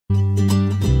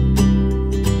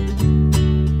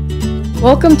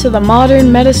Welcome to the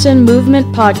Modern Medicine Movement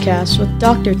Podcast with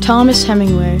Dr. Thomas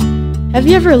Hemingway. Have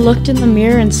you ever looked in the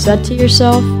mirror and said to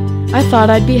yourself, I thought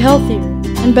I'd be healthier,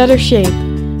 in better shape,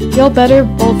 feel better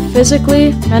both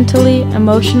physically, mentally,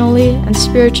 emotionally, and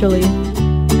spiritually,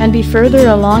 and be further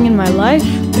along in my life?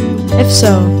 If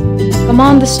so, come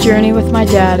on this journey with my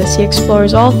dad as he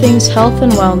explores all things health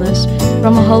and wellness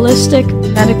from a holistic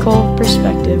medical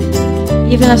perspective,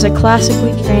 even as a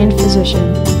classically trained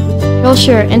physician. He'll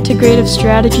share integrative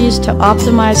strategies to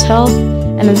optimize health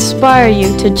and inspire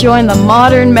you to join the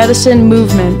modern medicine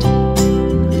movement.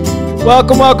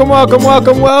 Welcome to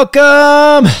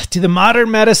the Modern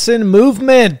Medicine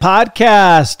Movement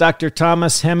Podcast. Dr.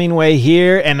 Thomas Hemingway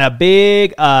here, and a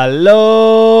big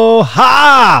aloha!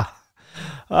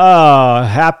 Oh,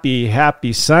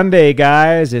 happy Sunday,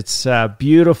 guys. It's a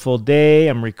beautiful day.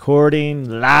 I'm recording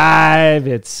live.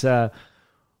 It's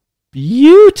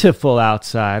beautiful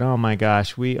outside. Oh my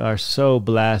gosh, we are so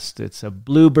blessed. It's a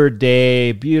bluebird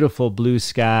day, beautiful blue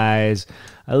skies,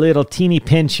 a little teeny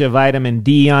pinch of vitamin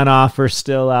D on offer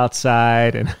still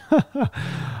outside. And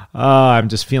I'm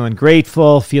just feeling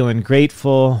grateful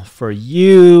for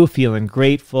you, feeling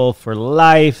grateful for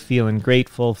life, feeling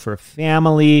grateful for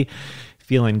family,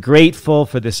 feeling grateful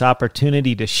for this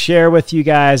opportunity to share with you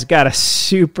guys. Got a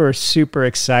super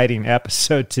exciting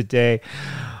episode today.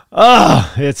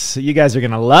 Oh, you guys are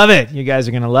going to love it. You're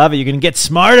going to get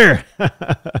smarter.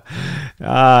 It's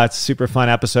a super fun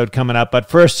episode coming up. But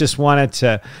first, just wanted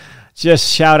to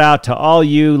shout out to all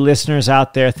you listeners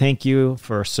out there. Thank you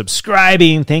for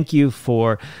subscribing. Thank you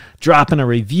for dropping a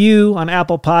review on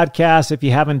Apple Podcasts. If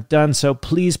you haven't done so,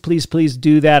 please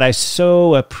do that. I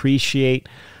so appreciate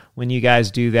when you guys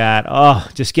do that. Oh,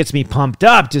 just gets me pumped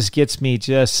up. Just gets me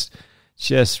just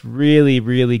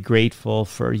really grateful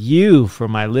for you, for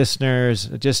my listeners,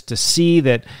 just to see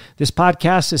that this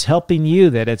podcast is helping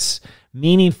you, that it's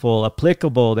meaningful,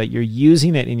 applicable, that you're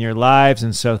using it in your lives.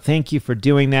 And so thank you for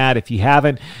doing that. If you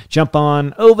haven't, jump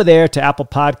on over there to Apple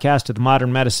Podcast to the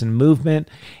Modern Medicine Movement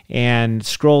and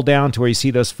scroll down to where you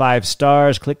see those 5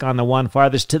 stars. Click on the one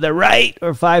farthest to the right,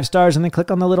 or 5 stars, and then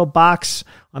click on the little box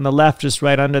on the left, just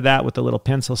right under that with the little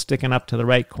pencil sticking up to the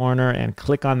right corner, and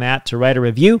click on that to write a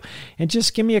review. And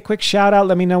just give me a quick shout out.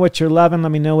 Let me know what you're loving.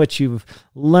 Let me know what you've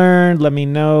learned. Let me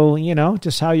know,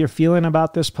 just how you're feeling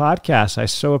about this podcast. I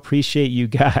so appreciate you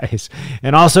guys.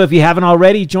 And also, if you haven't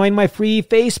already, join my free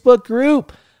Facebook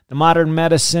group, the Modern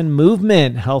Medicine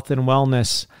Movement Health and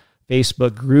Wellness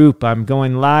Facebook group. I'm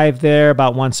going live there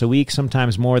about once a week,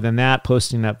 sometimes more than that,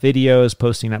 posting up videos,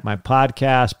 posting up my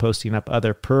podcast, posting up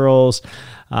other pearls.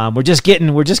 We're just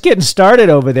getting started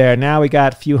over there. Now we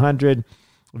got a few hundred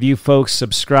of you folks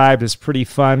subscribed. It's pretty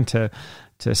fun to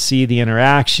see the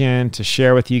interaction, to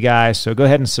share with you guys. So go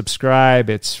ahead and subscribe.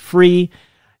 It's free.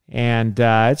 And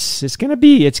it's gonna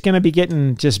be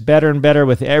getting just better and better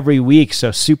with every week.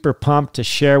 So super pumped to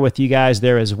share with you guys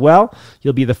there as well.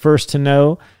 You'll be the first to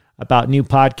know about new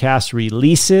podcast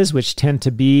releases, which tend to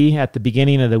be at the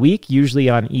beginning of the week, usually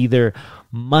on either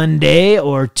Monday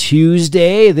or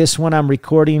Tuesday. This one I'm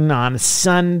recording on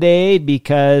Sunday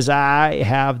because I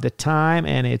have the time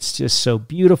and it's just so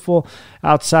beautiful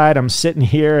outside. I'm sitting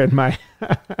here in my,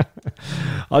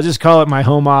 I'll just call it my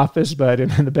home office, but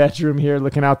in the bedroom here,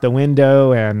 looking out the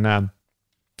window, and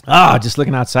just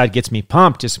looking outside gets me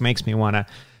pumped, just makes me want to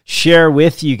share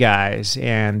with you guys.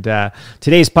 And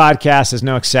today's podcast is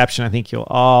no exception. I think you'll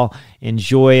all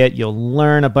enjoy it. You'll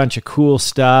learn a bunch of cool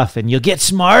stuff, and you'll get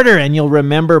smarter, and you'll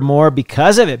remember more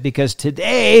because of it. Because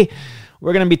today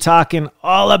we're going to be talking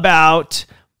all about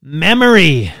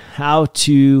memory, how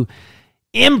to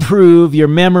improve your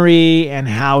memory and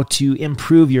how to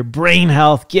improve your brain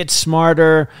health, get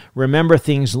smarter, remember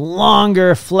things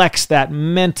longer, flex that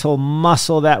mental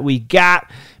muscle that we got,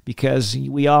 because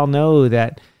we all know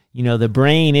that the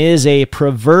brain is a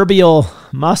proverbial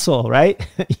muscle, right?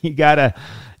 You got to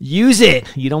use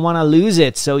it. You don't want to lose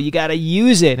it. So you got to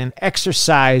use it and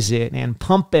exercise it and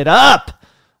pump it up,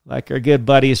 like our good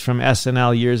buddies from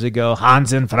SNL years ago,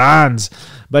 Hans and Franz.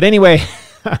 But anyway,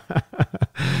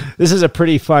 this is a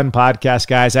pretty fun podcast,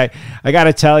 guys. I got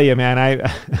to tell you, man,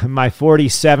 my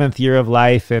 47th year of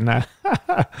life, and I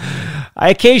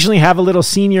occasionally have a little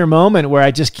senior moment where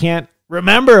I just can't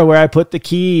remember where I put the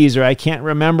keys, or I can't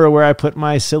remember where I put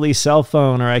my silly cell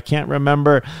phone, or I can't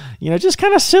remember, just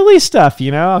kind of silly stuff.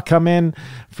 I'll come in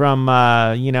from,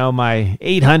 my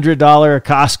 $800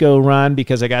 Costco run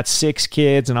because I got 6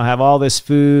 kids and I'll have all this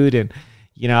food, and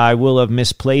I will have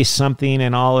misplaced something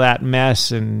and all that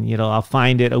mess, and, I'll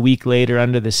find it a week later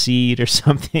under the seat or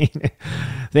something.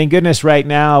 Thank goodness right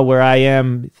now where I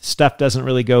am, stuff doesn't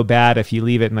really go bad if you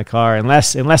leave it in the car,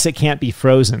 unless it can't be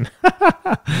frozen.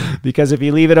 Because if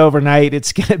you leave it overnight,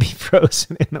 it's going to be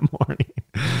frozen in the morning.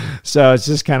 So it's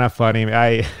just kind of funny.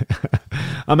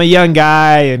 I'm a young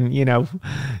guy, and,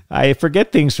 I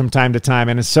forget things from time to time.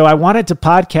 And so I wanted to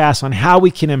podcast on how we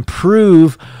can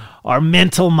improve our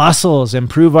mental muscles,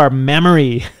 improve our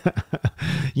memory.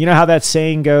 You know how that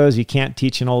saying goes, you can't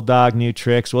teach an old dog new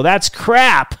tricks. Well, that's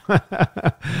crap.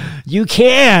 You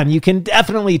can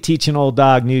definitely teach an old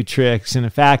dog new tricks. And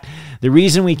in fact, the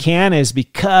reason we can is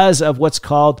because of what's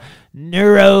called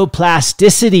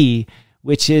neuroplasticity,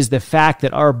 which is the fact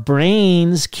that our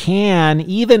brains can,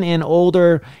 even in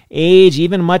older age,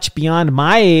 even much beyond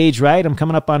my age, right? I'm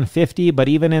coming up on 50, but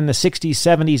even in the 60s,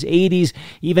 70s, 80s,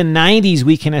 even 90s,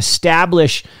 we can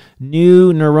establish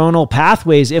new neuronal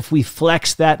pathways if we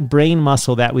flex that brain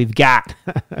muscle that we've got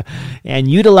and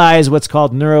utilize what's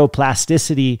called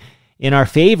neuroplasticity in our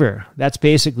favor. That's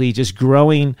basically just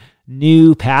growing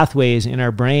new pathways in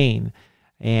our brain.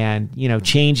 And,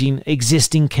 changing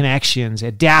existing connections,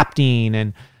 adapting,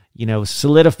 and,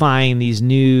 solidifying these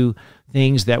new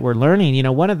things that we're learning.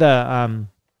 One of the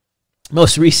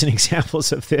most recent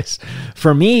examples of this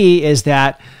for me is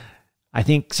that I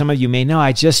think some of you may know,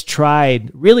 I just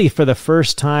tried, really for the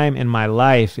first time in my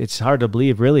life, it's hard to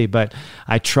believe really, but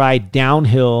I tried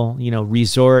downhill,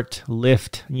 resort,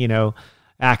 lift,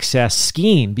 access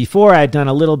skiing. Before I'd done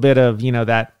a little bit of,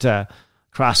 that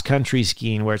cross-country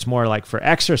skiing where it's more like for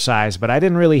exercise, but I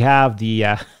didn't really have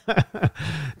the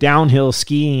downhill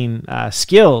skiing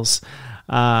skills.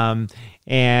 And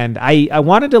I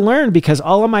wanted to learn because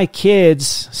all of my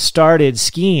kids started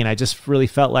skiing. I just really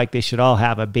felt like they should all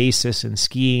have a basis in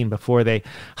skiing before they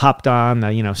hopped on the,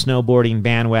 snowboarding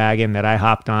bandwagon that I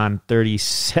hopped on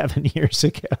 37 years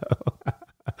ago.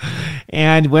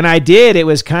 And when I did, it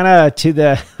was kind of to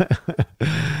the,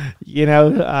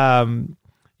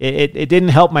 It didn't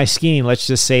help my skiing, let's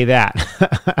just say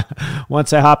that.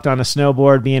 Once I hopped on a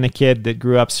snowboard, being a kid that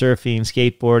grew up surfing,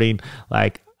 skateboarding,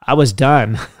 I was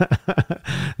done.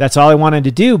 That's all I wanted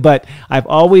to do, but I've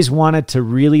always wanted to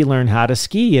really learn how to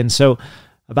ski. And so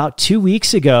about 2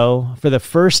 weeks ago, for the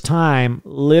first time,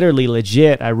 literally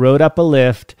legit, I rode up a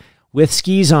lift with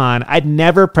skis on. I'd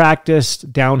never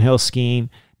practiced downhill skiing,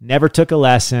 never took a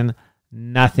lesson,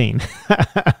 nothing.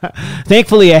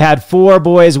 Thankfully, I had 4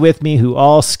 boys with me who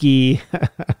all ski,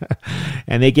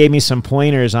 and they gave me some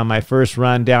pointers on my first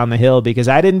run down the hill because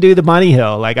I didn't do the bunny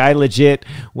hill. I legit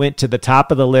went to the top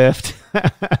of the lift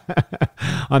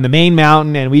on the main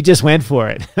mountain, and we just went for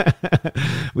it.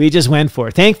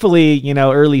 Thankfully,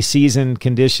 early season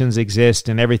conditions exist,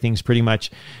 and everything's pretty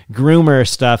much groomer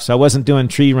stuff, so I wasn't doing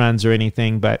tree runs or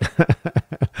anything, but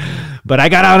I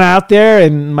got out there,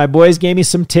 and my boys gave me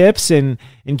some tips, and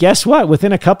guess what?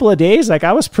 Within a couple of days,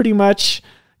 I was pretty much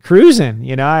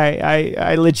cruising.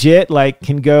 I legit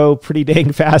can go pretty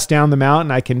dang fast down the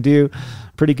mountain. I can do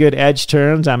pretty good edge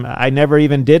turns. I never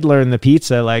even did learn the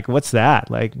pizza. What's that?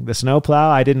 The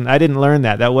snowplow? I didn't learn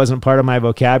that. That wasn't part of my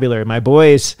vocabulary. My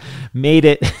boys made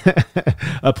it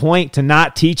a point to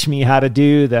not teach me how to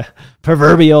do the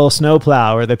proverbial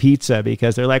snowplow or the pizza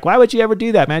because they're like, why would you ever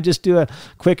do that, man? Just do a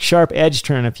quick, sharp edge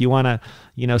turn if you want to,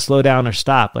 slow down or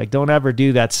stop. Don't ever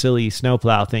do that silly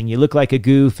snowplow thing. You look like a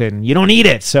goof and you don't need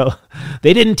it. So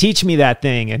they didn't teach me that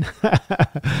thing. And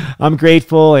I'm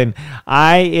grateful. And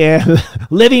I am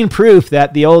living proof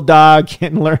that the old dog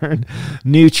can learn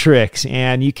new tricks.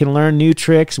 And you can learn new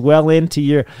tricks well into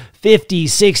your 50s,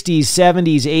 60s,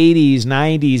 70s, 80s,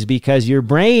 90s because your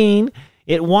brain,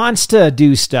 it wants to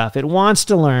do stuff. It wants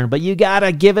to learn, but you got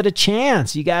to give it a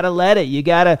chance. You got to let it. You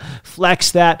got to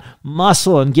flex that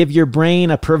muscle and give your brain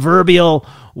a proverbial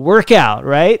workout,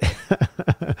 right?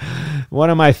 One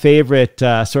of my favorite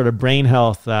sort of brain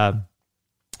health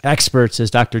experts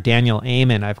is Dr. Daniel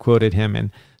Amen. I've quoted him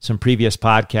in some previous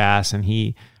podcasts, and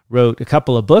he wrote a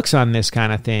couple of books on this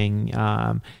kind of thing.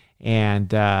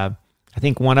 I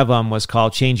think one of them was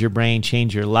called Change Your Brain,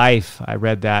 Change Your Life. I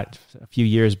read that a few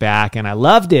years back, and I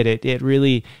loved it. It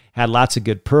really had lots of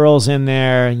good pearls in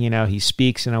there. He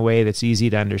speaks in a way that's easy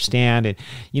to understand. And,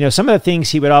 some of the things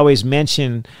he would always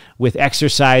mention with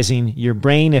exercising your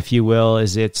brain, if you will,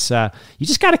 is you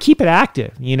just got to keep it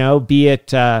active, be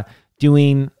it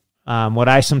doing what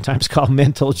I sometimes call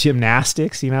mental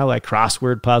gymnastics, like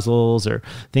crossword puzzles or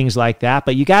things like that.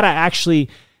 But you got to actually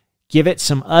give it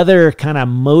some other kind of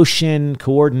motion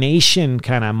coordination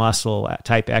kind of muscle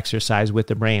type exercise with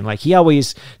the brain. Like he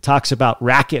always talks about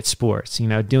racket sports,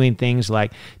 doing things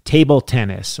like table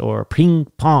tennis or ping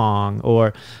pong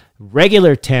or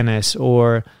regular tennis,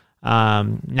 or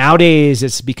nowadays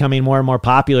it's becoming more and more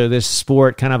popular, this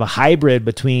sport, kind of a hybrid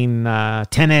between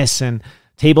tennis and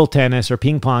table tennis or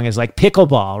ping pong, is like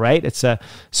pickleball, right? It's a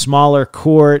smaller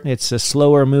court, it's a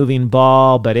slower moving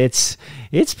ball, but it's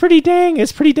pretty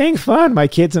dang fun. My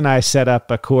kids and I set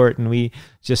up a court and we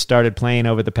just started playing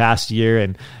over the past year,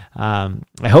 and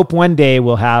I hope one day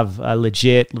we'll have a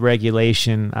legit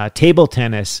regulation table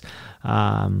tennis,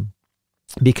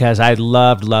 because I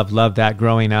loved that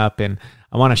growing up, and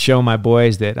I want to show my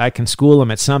boys that I can school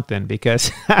them at something,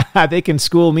 because they can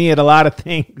school me at a lot of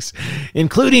things,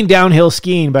 including downhill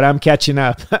skiing, but I'm catching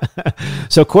up.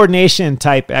 So coordination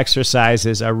type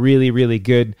exercises are really, really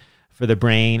good for the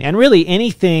brain. And really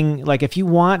anything, like if you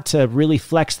want to really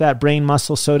flex that brain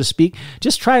muscle, so to speak,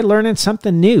 just try learning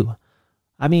something new.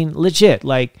 I mean, legit,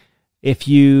 like if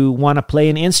you want to play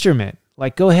an instrument,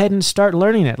 like go ahead and start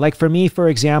learning it. Like for me, for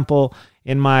example,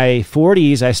 in my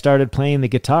 40s, I started playing the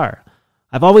guitar.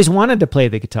 I've always wanted to play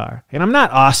the guitar, and I'm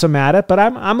not awesome at it, but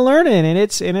I'm learning, and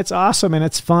it's awesome and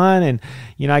it's fun. And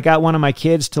I got one of my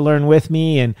kids to learn with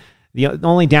me, and the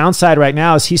only downside right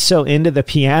now is he's so into the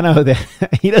piano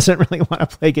that he doesn't really want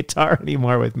to play guitar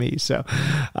anymore with me. So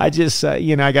I just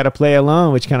I got to play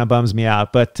alone, which kind of bums me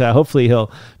out. But hopefully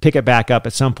he'll pick it back up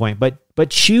at some point. But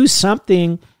choose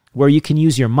something where you can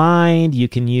use your mind, you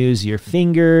can use your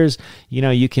fingers,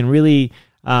 you can really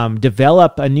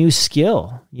develop a new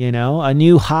skill, a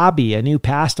new hobby, a new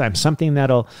pastime, something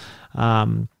that'll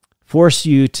force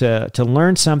you to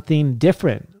learn something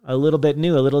different, a little bit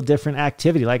new, a little different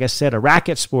activity. Like I said, a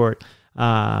racket sport,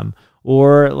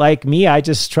 or like me, I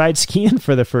just tried skiing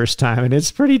for the first time, and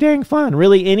it's pretty dang fun.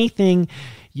 Really, anything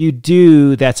you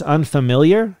do that's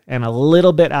unfamiliar and a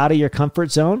little bit out of your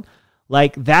comfort zone,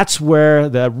 like that's where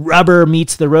the rubber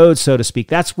meets the road, so to speak.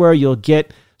 That's where you'll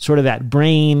get sort of that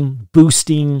brain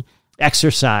boosting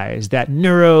exercise, that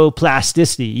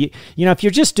neuroplasticity. If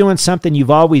you're just doing something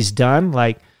you've always done,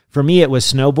 like for me, it was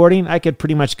snowboarding. I could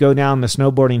pretty much go down the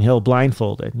snowboarding hill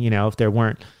blindfolded, if there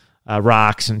weren't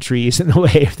rocks and trees in the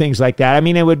way of things like that. I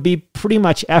mean, it would be pretty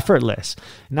much effortless,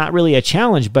 not really a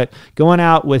challenge, but going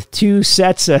out with two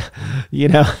sets of,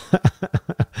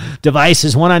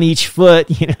 devices, one on each foot,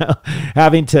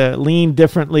 having to lean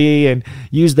differently and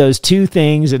use those two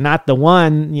things and not the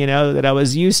one, that I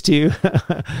was used to.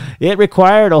 It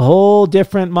required a whole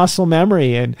different muscle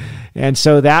memory. And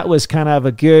so that was kind of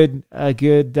a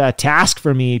good task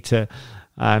for me to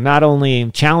not only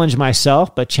challenge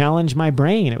myself, but challenge my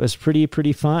brain. It was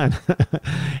pretty fun.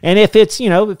 And if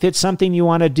it's something you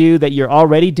want to do that you're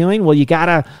already doing, well, you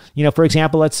gotta, for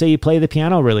example, let's say you play the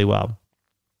piano really well.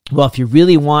 Well, if you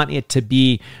really want it to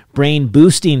be brain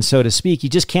boosting, so to speak, you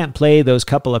just can't play those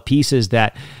couple of pieces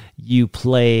that you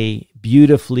play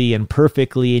beautifully and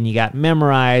perfectly and you got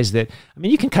memorized. That, I mean,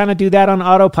 you can kind of do that on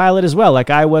autopilot as well, like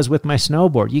I was with my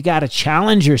snowboard. You got to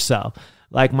challenge yourself.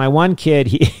 Like my one kid,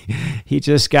 he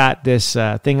just got this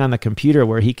thing on the computer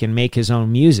where he can make his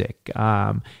own music,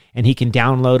 and he can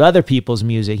download other people's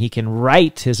music. He can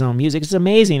write his own music. It's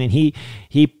amazing. And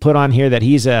he put on here that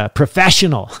he's a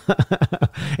professional,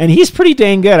 and he's pretty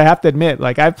dang good. I have to admit,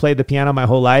 like I've played the piano my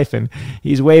whole life, and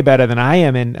he's way better than I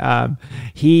am. And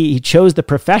he chose the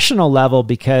professional level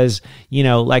because,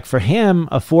 like for him,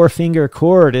 a 4-finger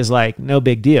chord is like no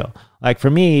big deal. Like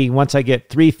for me, once I get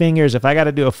 3 fingers, if I got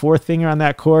to do a 4th finger on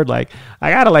that chord, like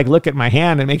I got to like look at my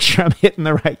hand and make sure I'm hitting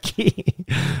the right key.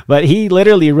 But he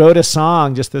literally wrote a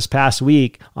song just this past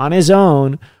week on his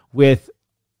own with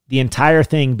the entire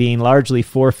thing being largely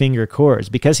 4-finger chords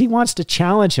because he wants to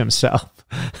challenge himself.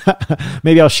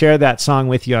 Maybe I'll share that song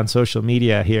with you on social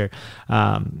media here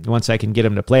once I can get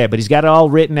him to play it. But he's got it all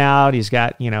written out. He's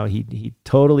got, he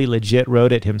totally legit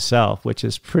wrote it himself, which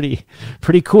is pretty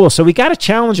cool. So we got to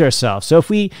challenge ourselves. So if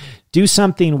we do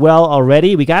something well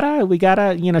already, we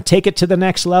gotta take it to the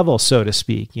next level, so to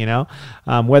speak.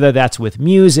 Whether that's with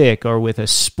music or with a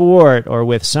sport or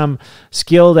with some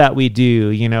skill that we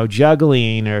do,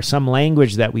 juggling or some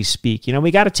language that we speak.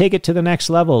 We got to take it to the next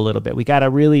level a little bit. We got to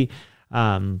really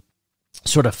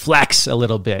sort of flex a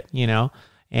little bit,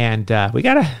 and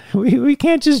we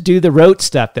can't just do the rote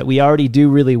stuff that we already do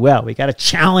really well. We got to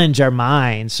challenge our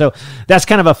minds. So that's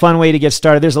kind of a fun way to get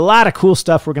started. There's a lot of cool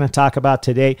stuff we're going to talk about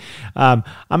today. I'm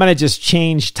going to just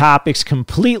change topics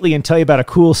completely and tell you about a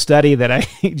cool study that I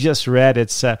just read.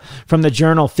 It's from the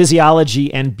journal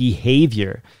Physiology and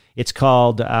Behavior. It's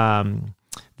called the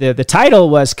the title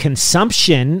was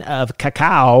Consumption of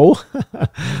Cacao.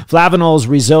 Flavonols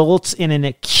results in an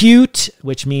acute,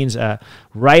 which means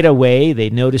right away, they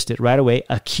noticed it right away,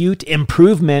 acute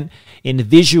improvement in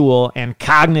visual and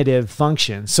cognitive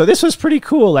function. So this was pretty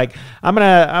cool. Like I'm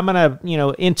gonna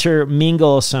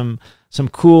intermingle some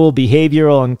cool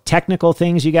behavioral and technical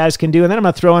things you guys can do. And then I'm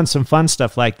going to throw in some fun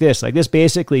stuff like this. Like this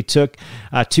basically took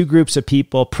two groups of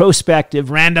people, prospective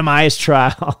randomized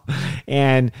trial,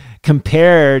 and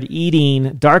compared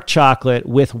eating dark chocolate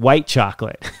with white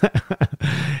chocolate.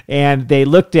 And they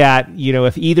looked at,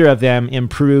 if either of them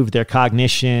improved their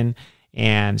cognition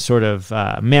and sort of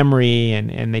memory,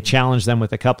 and they challenged them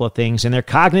with a couple of things. And their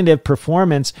cognitive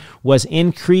performance was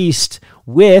increased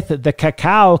with the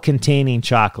cacao-containing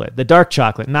chocolate, the dark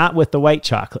chocolate, not with the white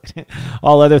chocolate.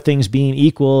 All other things being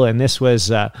equal, and this was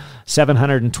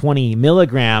 720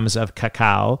 milligrams of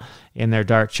cacao in their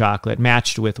dark chocolate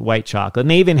matched with white chocolate.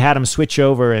 And they even had them switch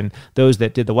over, and those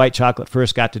that did the white chocolate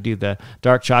first got to do the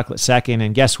dark chocolate second.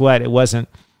 And guess what? It wasn't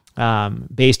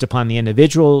based upon the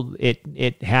individual.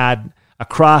 It had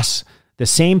across the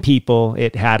same people,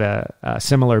 it had a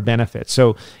similar benefit.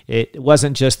 So it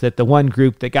wasn't just that the one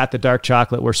group that got the dark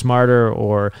chocolate were smarter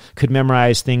or could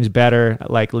memorize things better.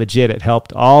 Like legit, it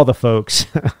helped all the folks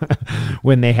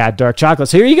when they had dark chocolate.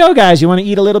 So here you go, guys. You want to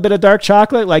eat a little bit of dark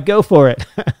chocolate? Like, go for it.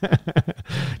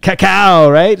 Cacao,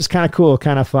 right? It's kind of cool,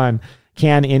 kind of fun.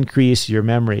 Can increase your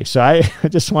memory. So I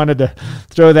just wanted to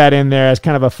throw that in there as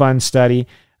kind of a fun study.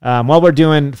 While we're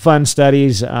doing fun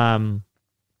studies,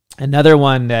 another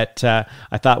one that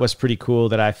I thought was pretty cool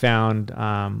that I found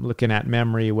looking at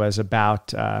memory was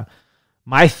about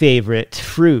my favorite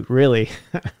fruit, really,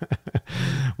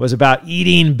 was about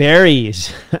eating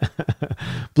berries,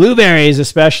 blueberries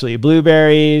especially,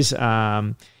 blueberries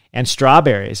and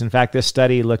strawberries. In fact, this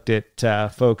study looked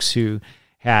at folks who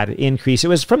had increased. It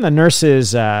was from the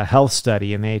Nurses' Health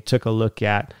Study, and they took a look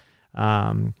at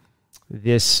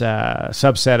this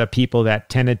subset of people that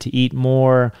tended to eat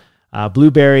more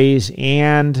blueberries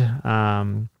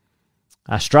and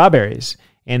strawberries.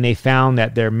 And they found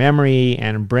that their memory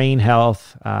and brain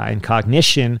health and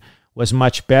cognition was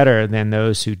much better than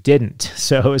those who didn't.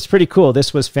 So it was pretty cool.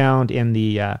 This was found in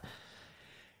the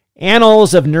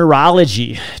Annals of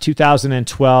Neurology,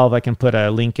 2012. I can put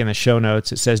a link in the show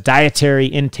notes. It says dietary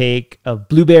intake of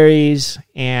blueberries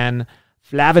and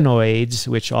flavonoids,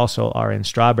 which also are in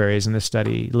strawberries, and this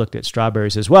study looked at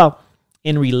strawberries as well,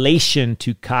 in relation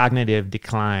to cognitive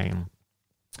decline.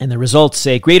 And the results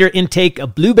say greater intake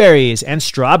of blueberries and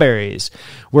strawberries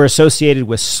were associated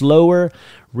with slower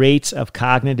rates of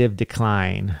cognitive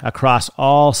decline across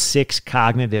all 6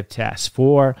 cognitive tests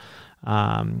for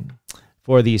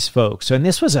these folks. So, and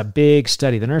this was a big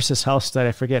study. The Nurses' Health Study,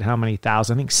 I forget how many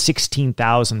thousand, I think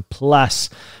 16,000 plus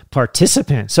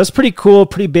participants. So it's pretty cool,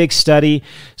 pretty big study.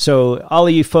 So all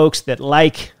of you folks that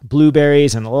like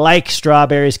blueberries and like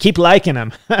strawberries, keep liking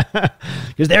them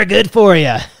because they're good for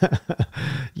you.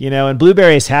 And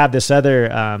blueberries have this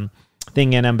other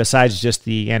thing in them besides just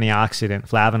the antioxidant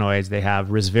flavonoids. They have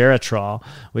resveratrol,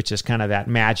 which is kind of that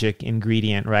magic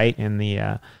ingredient, right, in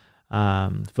the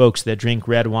folks that drink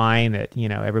red wine that,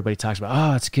 everybody talks about,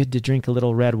 oh, it's good to drink a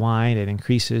little red wine. It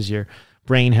increases your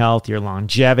brain health, your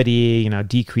longevity,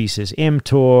 decreases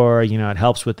mTOR, it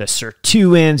helps with the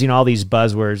sirtuins, all these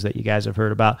buzzwords that you guys have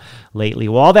heard about lately.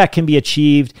 Well, all that can be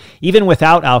achieved even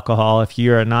without alcohol. If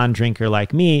you're a non-drinker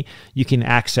like me, you can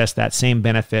access that same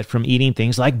benefit from eating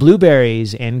things like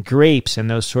blueberries and grapes and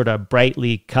those sort of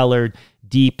brightly colored,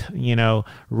 deep,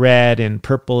 red and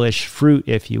purplish fruit,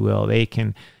 if you will. They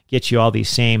can get you all these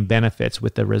same benefits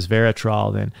with the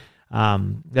resveratrol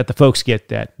that the folks get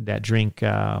that drink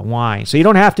wine. So you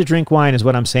don't have to drink wine is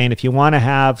what I'm saying. If you want to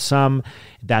have some,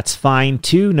 that's fine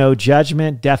too. No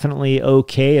judgment. Definitely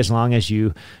okay as long as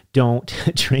you don't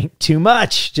drink too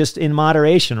much, just in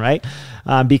moderation, right?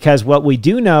 Because what we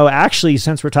do know, actually,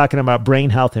 since we're talking about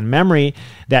brain health and memory,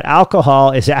 that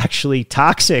alcohol is actually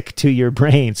toxic to your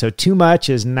brain. So too much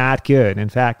is not good. In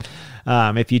fact,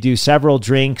 if you do several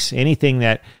drinks, anything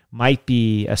that might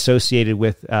be associated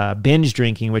with binge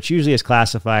drinking, which usually is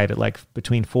classified at like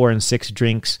between 4 and 6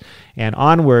 drinks and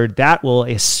onward, that will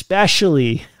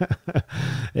especially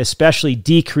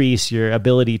decrease your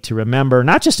ability to remember,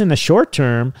 not just in the short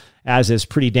term, as is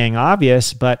pretty dang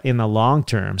obvious, but in the long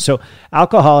term. So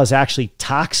alcohol is actually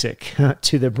toxic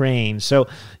to the brain. So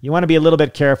you want to be a little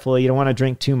bit careful. You don't want to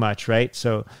drink too much, right?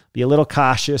 So be a little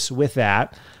cautious with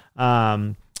that.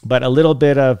 But a little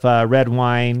bit of red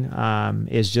wine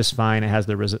is just fine. It has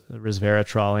the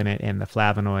resveratrol in it and the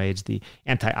flavonoids, the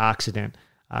antioxidant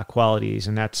qualities,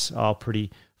 and that's all pretty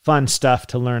fun stuff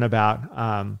to learn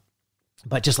about.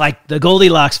 But just like the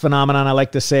Goldilocks phenomenon, I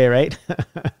like to say, right?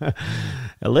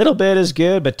 A little bit is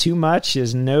good, but too much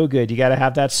is no good. You got to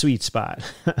have that sweet spot.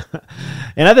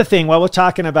 Another thing, while we're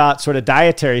talking about sort of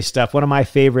dietary stuff, one of my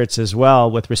favorites as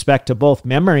well with respect to both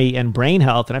memory and brain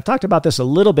health, and I've talked about this a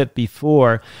little bit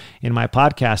before in my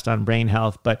podcast on brain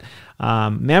health, but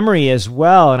memory as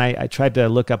well, and I tried to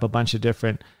look up a bunch of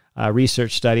different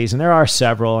research studies, and there are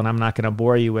several, and I'm not going to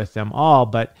bore you with them all,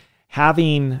 but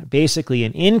having basically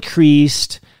an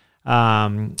increased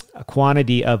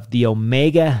quantity of the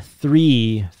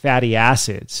omega-3 fatty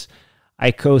acids,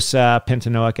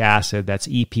 eicosapentaenoic acid, that's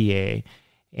EPA,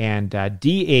 and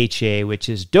DHA, which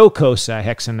is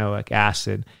docosahexaenoic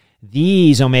acid.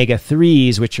 These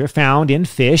omega-3s, which are found in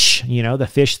fish, the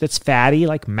fish that's fatty,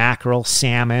 like mackerel,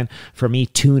 salmon, for me,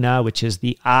 tuna, which is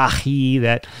the ahi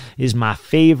that is my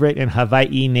favorite in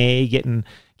Hawaii,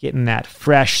 getting that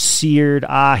fresh seared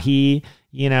ahi,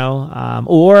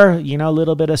 or, a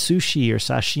little bit of sushi or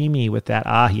sashimi with that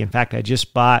ahi. In fact, I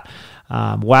just bought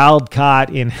wild caught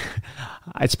in,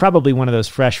 it's probably one of those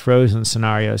fresh frozen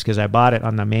scenarios because I bought it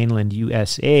on the mainland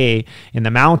USA in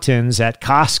the mountains at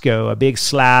Costco, a big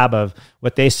slab of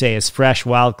what they say is fresh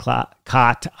wild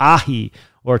caught ahi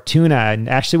or tuna. And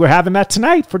actually we're having that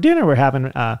tonight for dinner. We're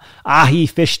having ahi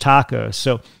fish tacos.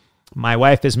 So my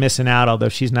wife is missing out, although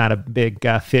she's not a big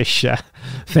fish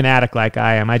fanatic like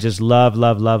I am. I just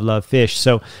love fish.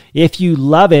 So if you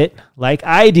love it like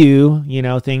I do,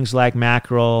 things like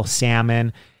mackerel,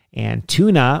 salmon, and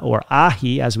tuna, or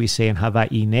ahi, as we say in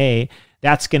Hawaii,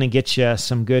 that's going to get you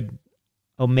some good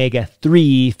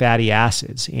omega-3 fatty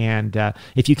acids. And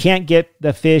if you can't get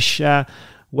the fish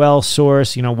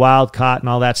well-sourced, wild caught and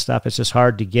all that stuff, it's just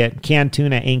hard to get. Canned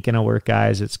tuna ain't going to work,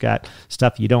 guys. It's got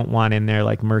stuff you don't want in there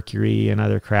like mercury and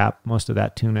other crap. Most of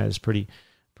that tuna is pretty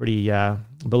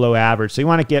below average. So you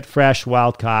want to get fresh,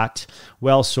 wild caught,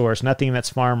 well-sourced, nothing that's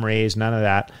farm-raised, none of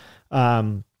that.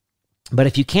 But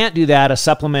if you can't do that, a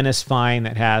supplement is fine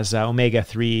that has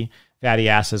omega-3 fatty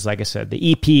acids, like I said,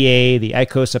 the EPA, the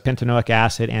eicosapentaenoic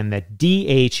acid, and the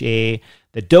DHA,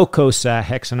 the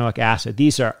docosahexaenoic acid.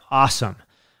 These are awesome.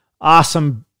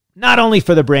 Awesome, not only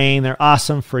for the brain, they're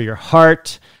awesome for your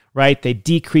heart, right? They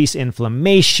decrease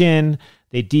inflammation,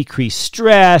 they decrease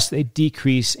stress, they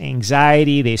decrease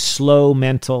anxiety, they slow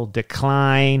mental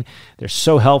decline. They're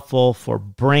so helpful for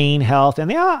brain health, and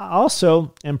they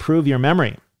also improve your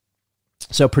memory.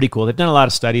 So pretty cool. They've done a lot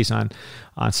of studies on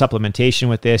supplementation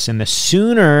with this, and the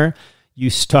sooner you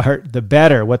start, the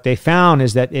better. What they found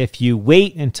is that if you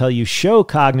wait until you show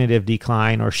cognitive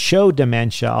decline or show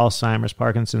dementia, Alzheimer's,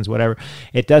 Parkinson's, whatever,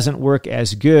 it doesn't work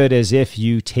as good as if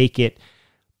you take it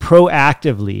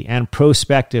proactively and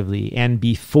prospectively and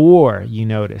before you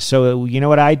notice. So you know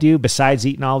what I do besides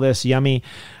eating all this yummy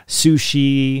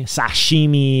sushi,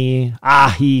 sashimi,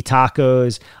 ahi,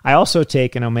 tacos? I also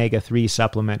take an omega-3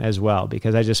 supplement as well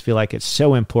because I just feel like it's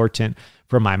so important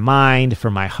for my mind, for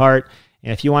my heart.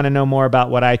 And if you want to know more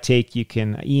about what I take, you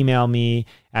can email me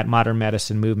at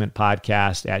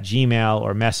modernmedicinemovementpodcast@gmail.com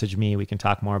or message me. We can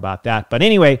talk more about that. But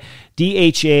anyway,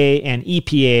 DHA and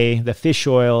EPA, the fish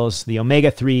oils, the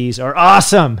omega-3s are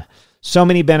awesome. So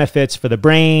many benefits for the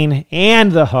brain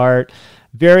and the heart.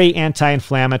 Very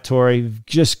anti-inflammatory,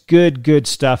 just good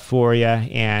stuff for you.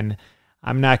 And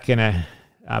I'm not going to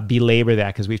belabor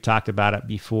that because we've talked about it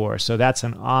before. So that's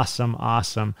an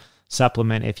awesome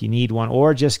supplement if you need one,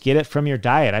 or just get it from your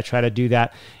diet. I try to do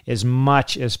that as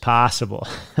much as possible.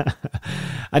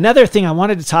 Another thing I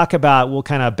wanted to talk about, we'll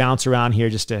kind of bounce around here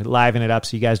just to liven it up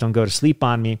so you guys don't go to sleep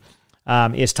on me,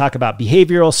 is talk about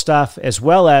behavioral stuff as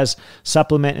well as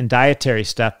supplement and dietary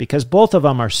stuff, because both of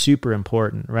them are super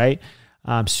important, right?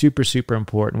 Super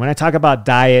important. When I talk about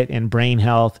diet and brain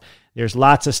health, there's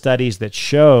lots of studies that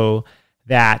show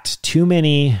that too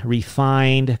many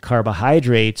refined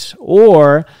carbohydrates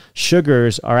or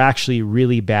sugars are actually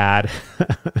really bad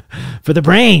for the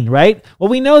brain, right?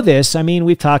 Well, we know this. I mean,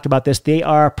 we've talked about this. They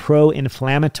are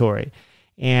pro-inflammatory,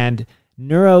 and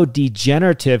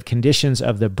neurodegenerative conditions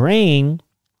of the brain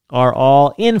are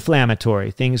all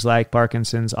inflammatory. Things like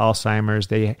Parkinson's, Alzheimer's,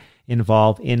 they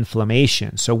involve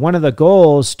inflammation. So one of the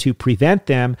goals to prevent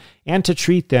them and to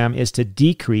treat them is to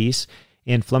decrease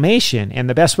inflammation. And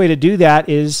the best way to do that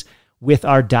is with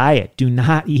our diet. Do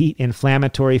not eat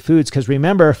inflammatory foods, because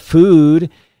remember,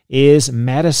 food is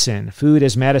medicine. Food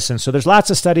is medicine. So there's lots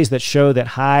of studies that show that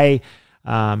high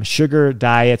sugar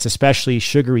diets, especially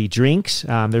sugary drinks.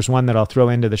 There's one that I'll throw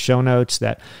into the show notes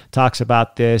that talks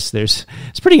about this. It's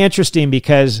pretty interesting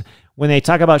because when they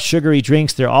talk about sugary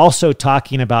drinks, they're also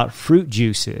talking about fruit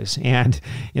juices. And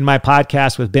in my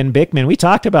podcast with Ben Bickman, we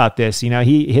talked about this.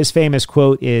 His famous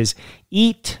quote is,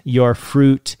 "Eat your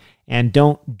fruit and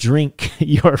don't drink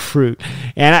your fruit.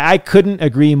 And I couldn't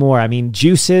agree more. I mean,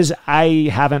 juices, I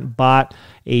haven't bought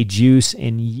a juice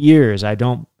in years. I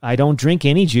don't drink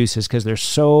any juices because they're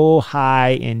so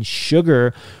high in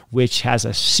sugar, which has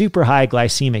a super high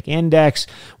glycemic index,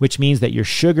 which means that your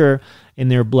sugar in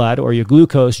their blood or your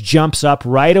glucose jumps up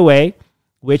right away,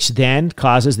 which then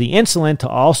causes the insulin to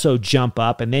also jump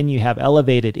up. And then you have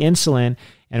elevated insulin.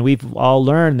 And we've all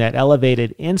learned that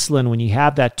elevated insulin, when you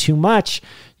have that too much,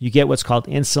 you get what's called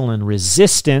insulin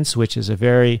resistance, which is a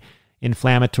very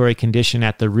inflammatory condition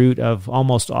at the root of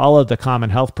almost all of the common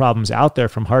health problems out there,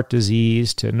 from heart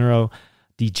disease to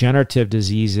neurodegenerative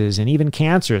diseases and even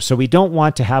cancer. So we don't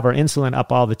want to have our insulin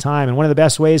up all the time. And one of the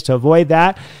best ways to avoid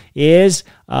that is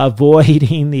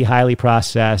avoiding the highly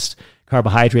processed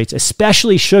carbohydrates,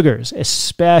 especially sugars,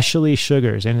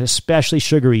 and especially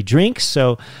sugary drinks.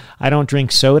 So I don't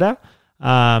drink soda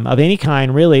of any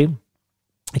kind, really.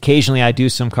 Occasionally I do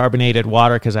some carbonated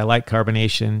water because I like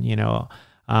carbonation,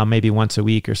 maybe once a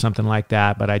week or something like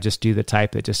that. But I just do the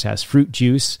type that just has fruit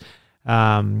juice,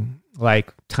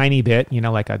 like tiny bit,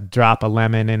 like a drop of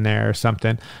lemon in there or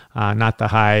something, not the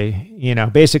high,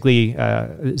 basically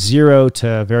 0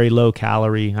 to very low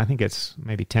calorie. I think it's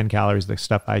maybe 10 calories, the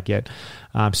stuff I get,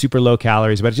 super low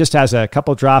calories, but it just has a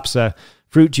couple drops of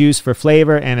fruit juice for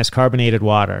flavor and it's carbonated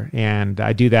water. And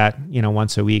I do that,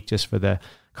 once a week just for the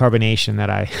carbonation that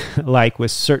I like with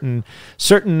certain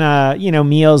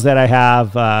meals that I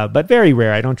have, but very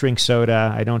rare. I don't drink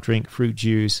soda. I don't drink fruit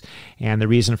juice. And the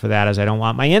reason for that is I don't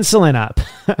want my insulin up.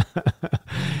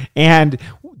 And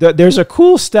there's a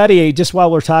cool study, just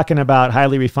while we're talking about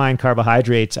highly refined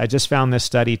carbohydrates, I just found this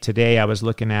study today. I was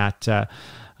looking at,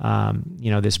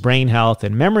 this brain health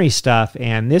and memory stuff,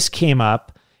 and this came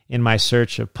up in my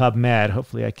search of PubMed.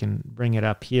 Hopefully I can bring it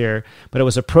up here. But it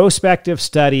was a prospective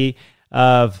study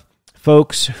of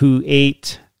folks who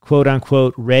ate, quote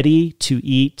unquote,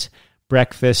 ready-to-eat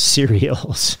breakfast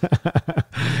cereals.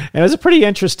 And it was a pretty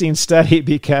interesting study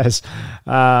because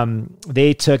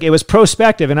it was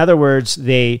prospective. In other words,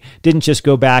 they didn't just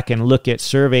go back and look at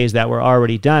surveys that were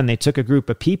already done. They took a group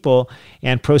of people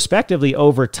and prospectively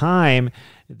over time,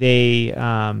 they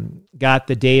got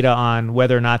the data on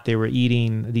whether or not they were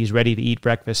eating these ready-to-eat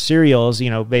breakfast cereals,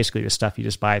 basically the stuff you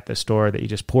just buy at the store that you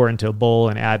just pour into a bowl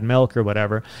and add milk or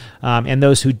whatever, and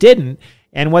those who didn't.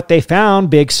 And what they found,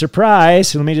 big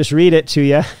surprise, let me just read it to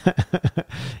you.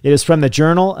 It is from the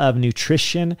Journal of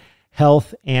Nutrition,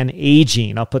 Health, and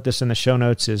Aging. I'll put this in the show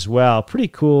notes as well. Pretty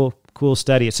cool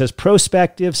study. It says,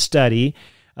 prospective study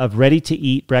of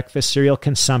ready-to-eat breakfast cereal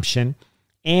consumption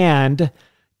and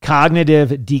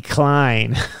cognitive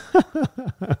decline.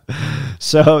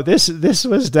 So this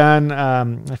was done,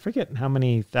 I forget how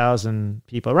many thousand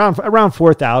people, around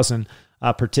 4,000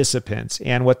 participants.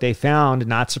 And what they found,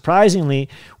 not surprisingly,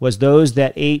 was those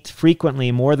that ate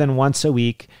frequently, more than once a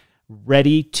week,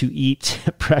 ready-to-eat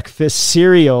breakfast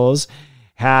cereals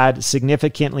had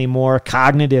significantly more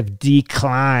cognitive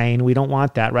decline. We don't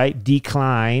want that, right?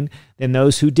 Decline than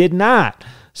those who did not.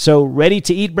 So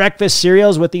ready-to-eat breakfast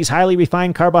cereals with these highly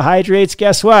refined carbohydrates,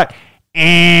 guess what?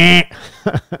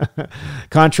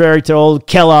 Contrary to old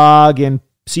Kellogg and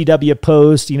CW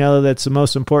Post, that's the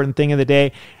most important thing of the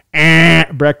day.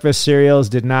 Breakfast cereals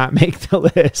did not make the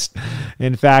list.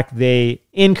 In fact, they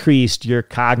increased your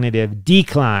cognitive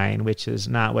decline, which is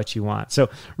not what you want. So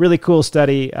really cool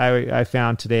study I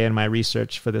found today in my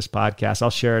research for this podcast. I'll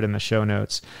share it in the show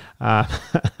notes.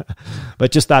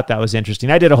 But just thought that was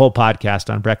interesting. I did a whole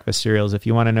podcast on breakfast cereals. If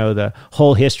you want to know the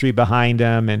whole history behind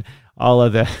them and all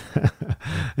of the,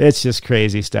 it's just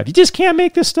crazy stuff. You just can't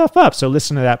make this stuff up. So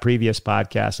listen to that previous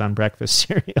podcast on breakfast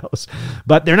cereals.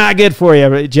 But they're not good for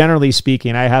you. Generally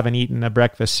speaking, I haven't eaten a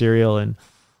breakfast cereal in,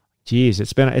 geez,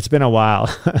 it's been a while,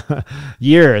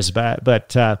 years.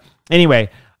 But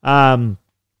anyway,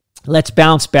 let's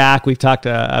bounce back. We've talked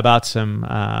about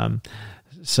some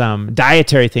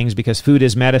dietary things because food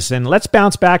is medicine. Let's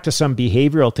bounce back to some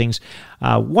behavioral things.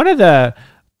 One of the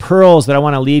pearls that I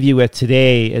want to leave you with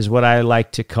today is what I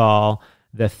like to call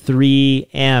the 3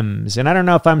 M's. And I don't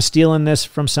know if I'm stealing this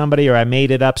from somebody or I made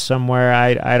it up somewhere.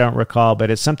 I don't recall, but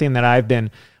it's something that I've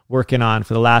been working on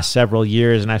for the last several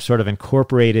years, and I've sort of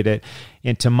incorporated it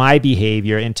into my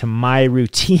behavior, into my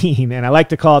routine. And I like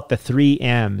to call it the 3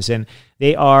 M's. And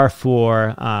they are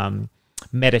for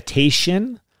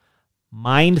meditation,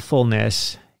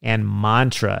 mindfulness, and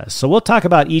mantras. So we'll talk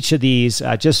about each of these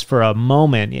just for a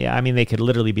moment. I mean, they could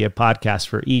literally be a podcast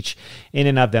for each in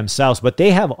and of themselves, but they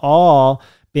have all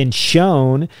been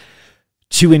shown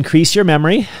to increase your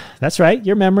memory. That's right,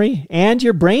 your memory and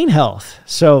your brain health.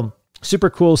 So super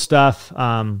cool stuff.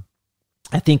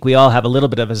 I think we all have a little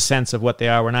bit of a sense of what they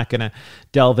are. We're not going to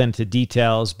delve into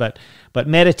details, but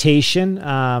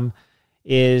meditation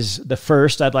is the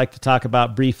first I'd like to talk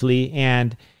about briefly,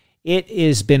 and it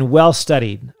has been well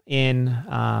studied in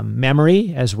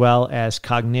memory as well as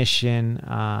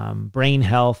cognition, brain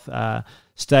health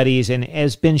studies, and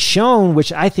has been shown,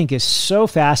 which I think is so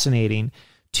fascinating,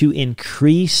 to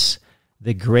increase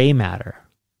the gray matter.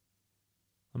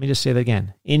 Let me just say that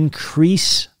again.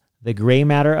 Increase the gray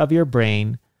matter of your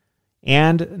brain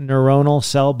and neuronal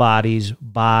cell bodies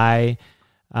by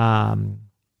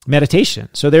meditation.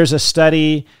 So there's a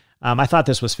study, I thought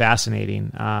this was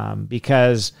fascinating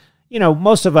because,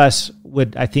 most of us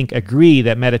would, I think, agree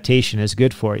that meditation is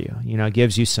good for you. It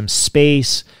gives you some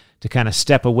space to kind of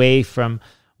step away from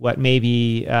what may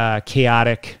be a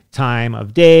chaotic time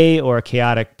of day or a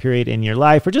chaotic period in your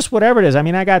life or just whatever it is. I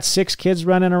mean, I got 6 kids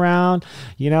running around.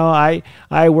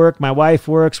 I work, my wife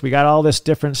works. We got all this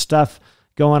different stuff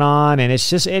going on, and it's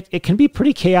just, it can be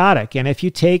pretty chaotic. And if you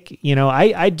take,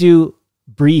 I do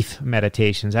brief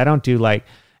meditations. I don't do like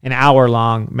an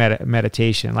hour-long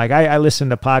meditation. Like I listen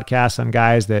to podcasts on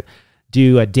guys that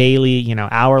do a daily,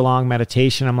 hour-long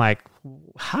meditation. I'm like,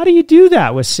 how do you do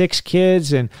that with 6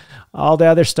 kids and all the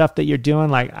other stuff that you're doing?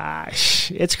 Like,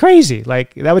 it's crazy.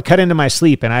 Like that would cut into my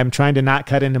sleep, and I'm trying to not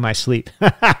cut into my sleep.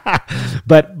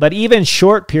 But even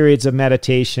short periods of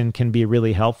meditation can be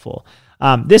really helpful.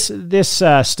 This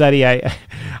study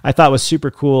I thought was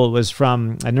super cool. It was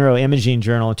from a neuroimaging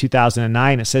journal in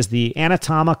 2009. It says the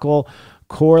anatomical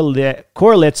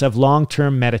correlates of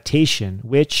long-term meditation,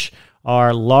 which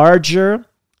are larger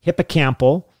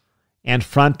hippocampal and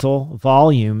frontal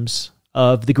volumes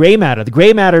of the gray matter. The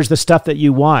gray matter is the stuff that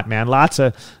you want, man. Lots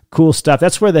of cool stuff.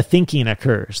 That's where the thinking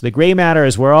occurs. The gray matter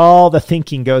is where all the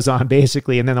thinking goes on,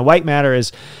 basically. And then the white matter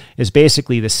is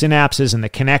basically the synapses and the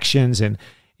connections and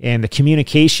the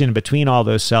communication between all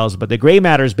those cells. But the gray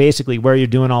matter is basically where you're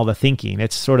doing all the thinking.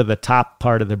 It's sort of the top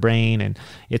part of the brain, and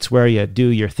it's where you do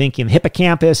your thinking. The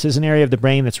hippocampus is an area of the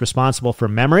brain that's responsible for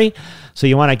memory. So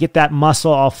you want to get that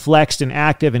muscle all flexed and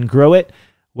active and grow it.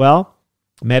 Well,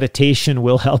 meditation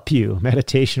will help you.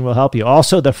 Meditation will help you.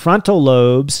 Also, the frontal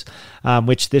lobes,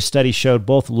 which this study showed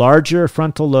both larger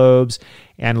frontal lobes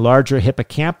and larger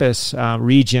hippocampus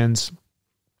regions,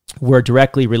 were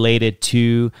directly related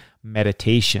to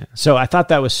meditation. So I thought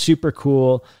that was super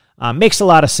cool. Makes a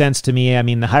lot of sense to me. I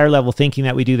mean, the higher level thinking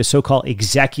that we do, the so-called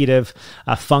executive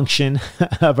function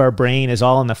of our brain is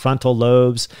all in the frontal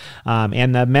lobes,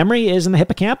 and the memory is in the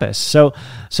hippocampus. So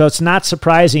it's not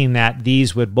surprising that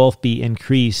these would both be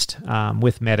increased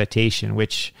with meditation,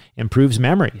 which improves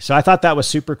memory. So I thought that was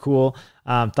super cool.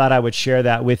 Thought I would share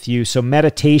that with you. So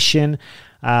meditation,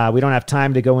 we don't have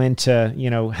time to go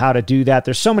into, how to do that.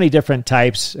 There's so many different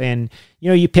types, and,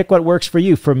 you pick what works for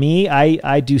you. For me,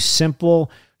 I do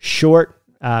simple, short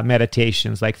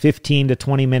meditations, like 15 to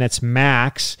 20 minutes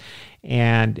max.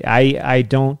 And I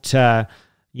don't,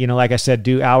 like I said,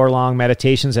 do hour-long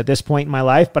meditations at this point in my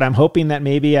life, but I'm hoping that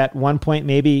maybe at one point,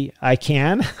 maybe I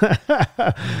can.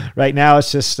 Right now,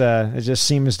 it's just, it just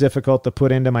seems difficult to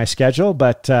put into my schedule,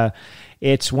 but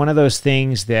it's one of those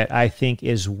things that I think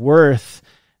is worth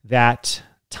that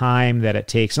time that it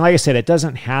takes. And like I said, it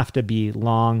doesn't have to be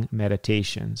long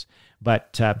meditations,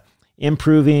 but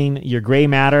improving your gray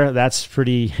matter, that's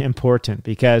pretty important,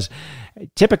 because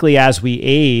typically as we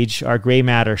age, our gray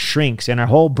matter shrinks, and our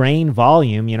whole brain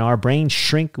volume, our brains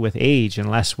shrink with age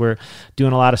unless we're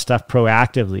doing a lot of stuff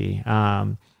proactively.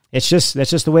 That's just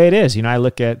the way it is. I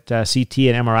look at CT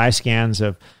and MRI scans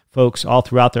of folks all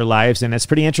throughout their lives, and it's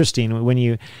pretty interesting when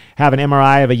you have an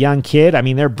MRI of a young kid. I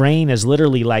mean, their brain is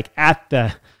literally like at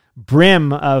the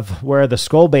brim of where the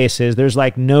skull base is. There's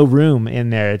like no room in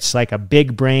there. It's like a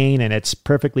big brain, and it's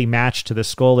perfectly matched to the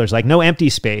skull. There's like no empty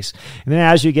space. And then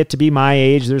as you get to be my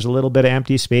age, there's a little bit of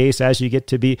empty space. As you get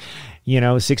to be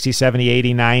 60, 70,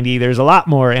 80, 90, there's a lot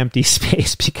more empty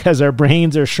space because our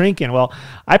brains are shrinking. Well,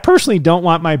 I personally don't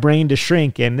want my brain to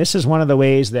shrink, and this is one of the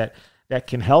ways that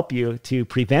can help you to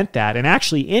prevent that and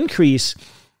actually increase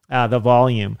the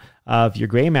volume of your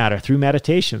gray matter through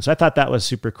meditation. So I thought that was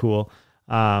super cool.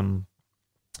 In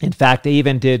fact, they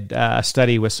even did a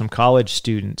study with some college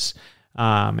students,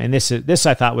 and this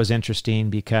I thought was interesting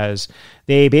because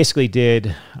they basically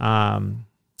did a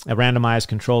randomized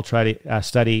control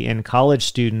study in college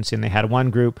students, and they had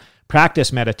one group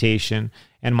practice meditation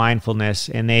and mindfulness,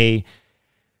 and they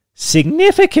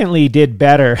significantly did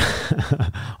better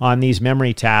on these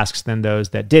memory tasks than those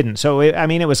that didn't. So,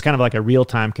 it was kind of like a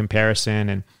real-time comparison,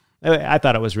 and I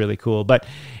thought it was really cool. But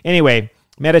anyway,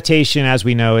 meditation, as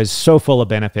we know, is so full of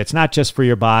benefits, not just for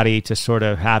your body to sort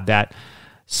of have that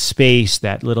space,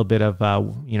 that little bit of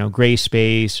gray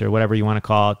space or whatever you want to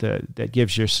call it, that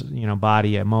gives your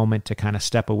body a moment to kind of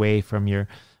step away from your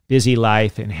busy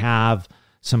life and have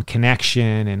some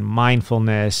connection and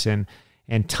mindfulness and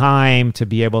time to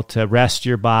be able to rest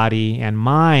your body and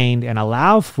mind and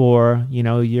allow for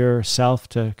yourself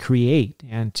to create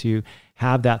and to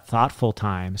have that thoughtful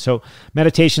time. So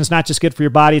meditation is not just good for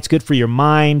your body, it's good for your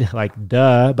mind, like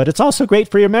duh, but it's also great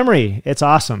for your memory. It's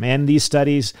awesome. And these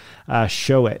studies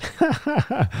show it.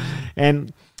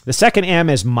 And the second M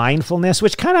is mindfulness,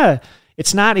 which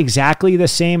it's not exactly the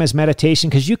same as meditation,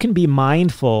 because you can be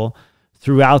mindful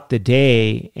throughout the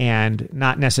day and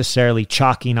not necessarily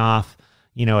chalking off,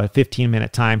 a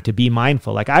 15-minute time to be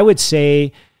mindful. Like I would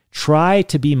say, try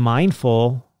to be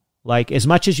mindful like as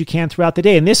much as you can throughout the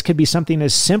day. And this could be something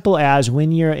as simple as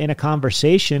when you're in a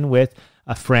conversation with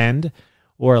a friend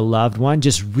or a loved one,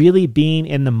 just really being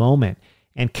in the moment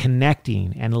and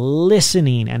connecting and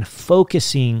listening and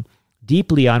focusing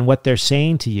deeply on what they're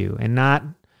saying to you, and not,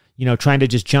 trying to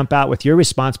just jump out with your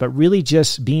response, but really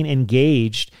just being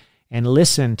engaged and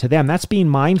listen to them. That's being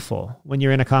mindful when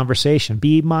you're in a conversation.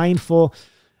 Be mindful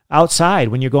outside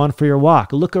when you're going for your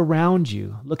walk. Look around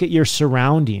you. Look at your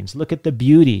surroundings. Look at the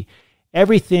beauty.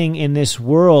 Everything in this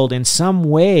world in some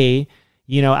way,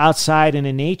 outside and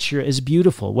in nature is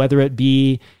beautiful, whether it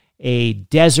be a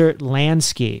desert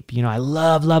landscape. I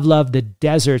love the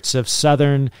deserts of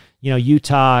southern,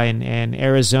 Utah and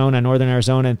Arizona, northern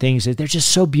Arizona and things. They're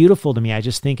just so beautiful to me. I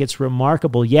just think it's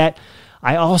remarkable. Yet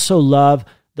I also love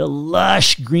the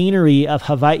lush greenery of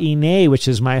Hawaii, which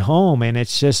is my home. And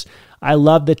it's just, I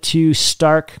love the two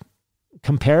stark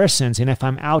comparisons. And if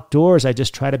I'm outdoors, I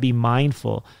just try to be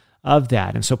mindful of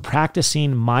that. And so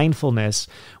practicing mindfulness,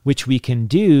 which we can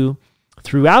do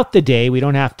throughout the day, we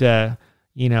don't have to,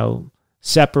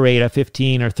 separate a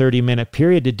 15 or 30 minute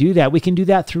period to do that. We can do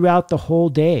that throughout the whole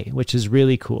day, which is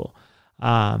really cool.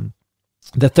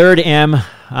 The third M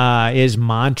is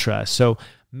mantra. So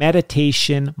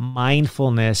meditation,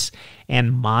 mindfulness,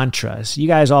 and mantras. You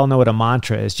guys all know what a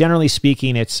mantra is. Generally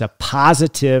speaking, it's a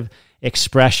positive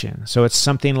expression. So it's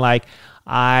something like,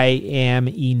 I am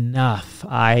enough.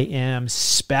 I am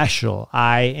special.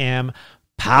 I am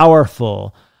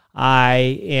powerful.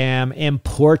 I am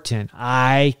important.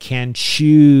 I can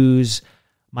choose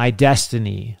my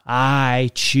destiny.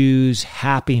 I choose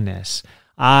happiness.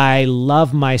 I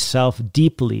love myself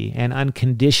deeply and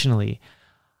unconditionally.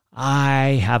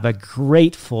 I have a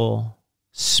grateful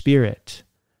spirit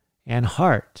and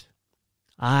heart.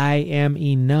 I am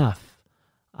enough.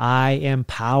 I am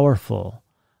powerful.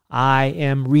 I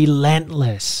am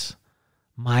relentless.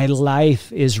 My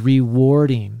life is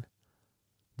rewarding.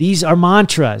 These are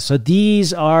mantras. So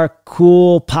these are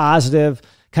cool, positive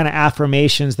kind of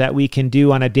affirmations that we can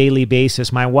do on a daily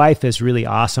basis. My wife is really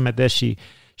awesome at this. She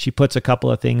puts a couple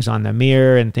of things on the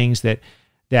mirror and things that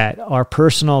are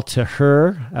personal to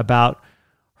her, about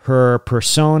her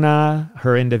persona,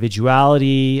 her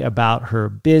individuality, about her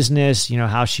business,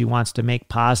 how she wants to make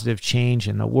positive change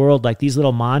in the world. Like these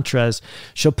little mantras,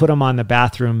 she'll put them on the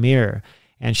bathroom mirror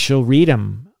and she'll read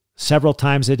them several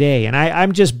times a day. And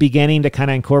I'm just beginning to kind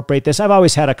of incorporate this. I've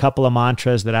always had a couple of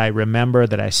mantras that I remember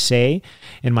that I say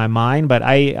in my mind, but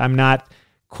I'm not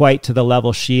quite to the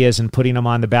level she is in putting them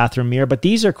on the bathroom mirror. But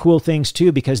these are cool things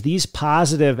too, because these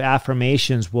positive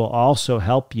affirmations will also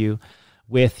help you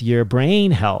with your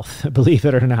brain health, believe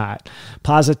it or not.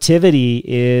 Positivity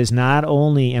is not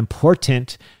only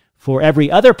important for every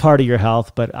other part of your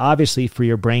health, but obviously for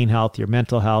your brain health, your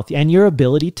mental health, and your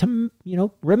ability to,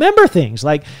 remember things.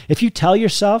 Like if you tell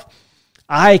yourself,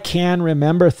 I can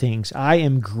remember things, I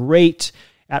am great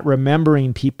at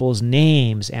remembering people's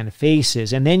names and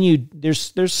faces. And then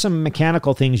there's some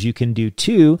mechanical things you can do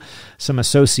too, some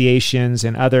associations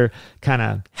and other kind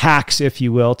of hacks, if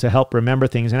you will, to help remember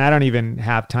things. And I don't even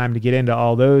have time to get into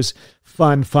all those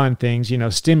fun things.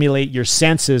 Stimulate your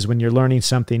senses when you're learning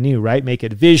something new, right? Make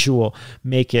it visual,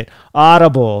 make it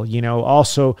audible,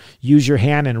 also use your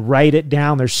hand and write it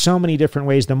down. There's so many different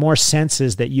ways. The more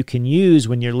senses that you can use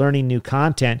when you're learning new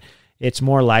content, it's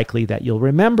more likely that you'll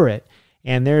remember it.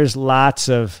 And there's lots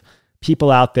of people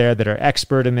out there that are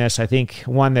expert in this. I think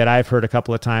one that I've heard a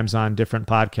couple of times on different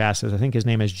podcasts is, I think his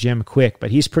name is Jim Quick, but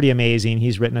he's pretty amazing.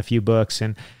 He's written a few books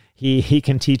and he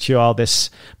can teach you all this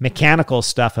mechanical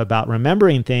stuff about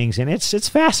remembering things. And it's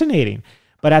fascinating.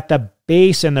 But at the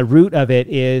base and the root of it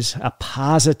is a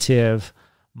positive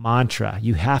mantra.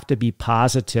 You have to be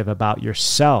positive about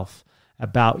yourself,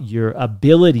 about your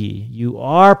ability. You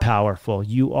are powerful.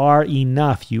 You are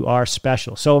enough. You are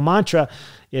special. So a mantra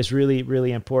is really,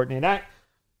 really important. And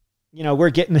we're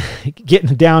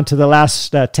getting down to the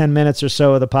last 10 minutes or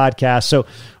so of the podcast. So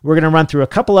we're going to run through a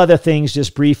couple other things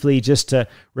just briefly, just to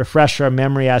refresh our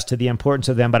memory as to the importance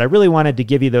of them. But I really wanted to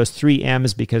give you those 3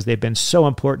 M's because they've been so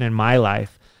important in my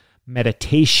life: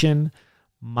 meditation,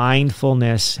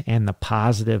 mindfulness, and the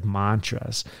positive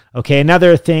mantras. Okay,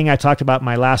 another thing I talked about in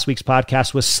my last week's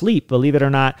podcast was sleep. Believe it or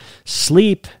not,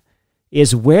 sleep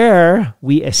is where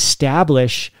we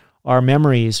establish our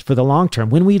memories for the long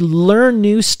term. When we learn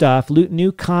new stuff,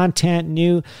 new content,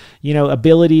 new,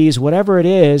 abilities, whatever it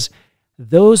is,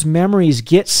 those memories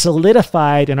get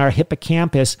solidified in our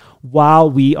hippocampus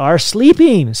while we are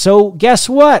sleeping. So guess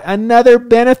what? Another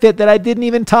benefit that I didn't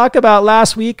even talk about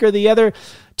last week or the other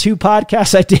 2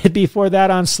 podcasts I did before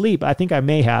that on sleep. I think I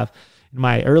may have. In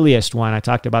my earliest one, I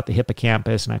talked about the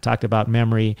hippocampus and I talked about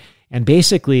memory. And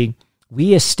basically,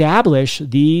 we establish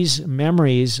these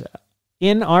memories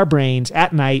in our brains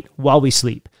at night while we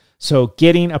sleep. So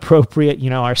getting appropriate,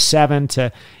 our 7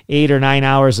 to 8 or 9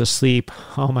 hours of sleep,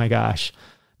 oh my gosh.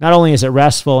 Not only is it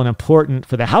restful and important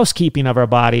for the housekeeping of our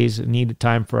bodies, it needed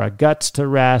time for our guts to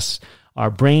rest, our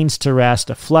brains to rest,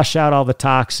 to flush out all the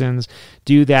toxins,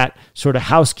 do that sort of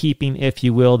housekeeping, if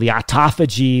you will, the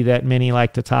autophagy that many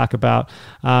like to talk about,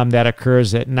 that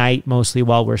occurs at night, mostly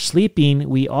while we're sleeping.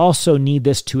 We also need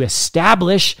this to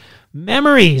establish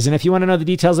memories. And if you want to know the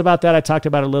details about that, I talked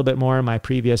about it a little bit more in my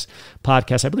previous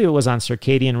podcast. I believe it was on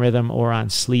circadian rhythm or on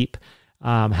sleep,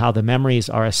 how the memories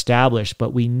are established.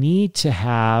 But we need to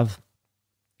have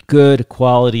good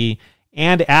quality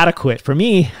and adequate. For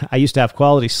me, I used to have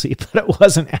quality sleep, but it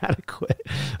wasn't adequate.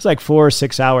 It was like 4 or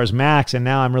 6 hours max. And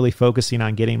now I'm really focusing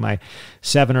on getting my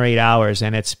 7 or 8 hours,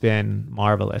 and it's been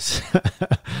marvelous.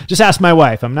 Just ask my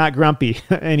wife. I'm not grumpy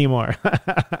anymore.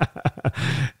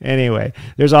 Anyway,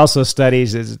 there's also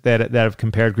studies that have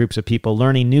compared groups of people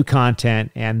learning new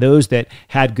content, and those that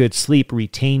had good sleep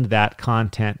retained that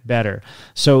content better.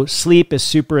 So sleep is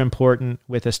super important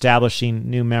with establishing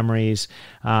new memories.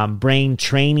 Brain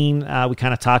training, we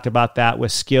kind of talked about that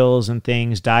with skills and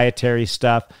things, dietary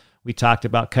stuff. We talked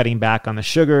about cutting back on the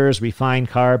sugars, refined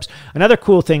carbs. Another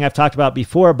cool thing I've talked about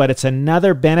before, but it's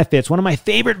another benefit. It's one of my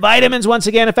favorite vitamins once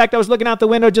again. In fact, I was looking out the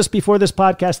window just before this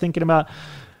podcast thinking about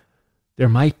there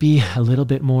might be a little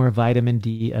bit more vitamin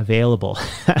D available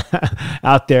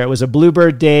out there. It was a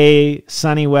bluebird day,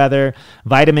 sunny weather.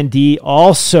 Vitamin D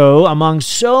also, among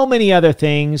so many other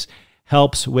things,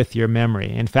 helps with your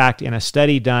memory. In fact, in a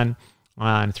study done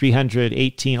on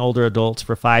 318 older adults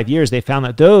for 5 years, they found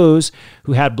that those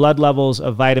who had blood levels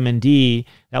of vitamin D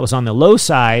that was on the low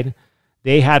side,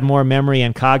 they had more memory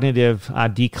and cognitive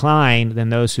decline than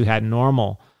those who had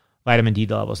normal vitamin D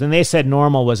levels. And they said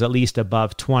normal was at least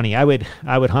above 20. I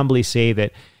would humbly say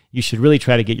that you should really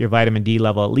try to get your vitamin D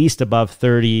level at least above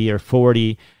 30 or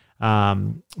 40,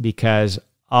 because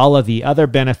all of the other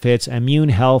benefits, immune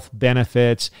health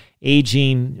benefits,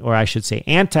 aging, or I should say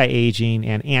anti-aging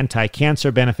and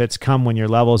anti-cancer benefits come when your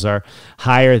levels are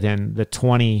higher than the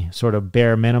 20 sort of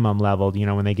bare minimum level,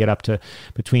 when they get up to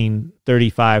between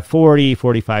 35, 40,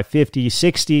 45, 50,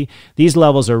 60. These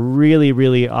levels are really,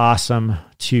 really awesome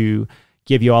to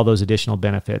give you all those additional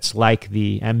benefits, like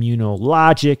the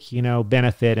immunologic,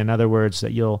 benefit. In other words,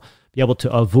 that you'll be able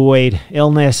to avoid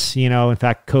illness. In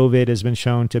fact, COVID has been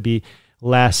shown to be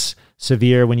less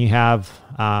severe when you have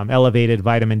elevated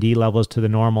vitamin D levels to the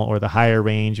normal or the higher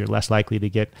range. You're less likely to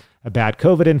get a bad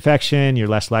COVID infection. You're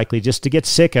less likely just to get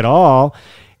sick at all.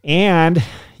 And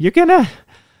you're going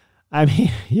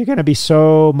to be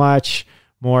so much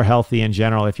more healthy in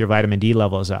general if your vitamin D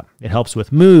level is up. It helps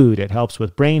with mood. It helps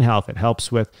with brain health. It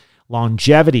helps with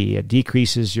longevity. It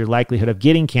decreases your likelihood of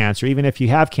getting cancer. Even if you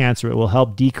have cancer, it will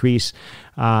help decrease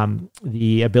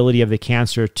the ability of the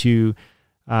cancer to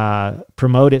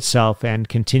promote itself and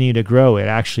continue to grow. It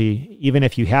actually, even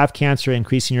if you have cancer,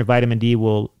 increasing your vitamin D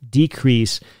will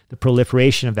decrease the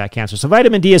proliferation of that cancer. So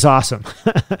vitamin D is awesome.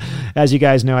 As you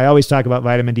guys know, I always talk about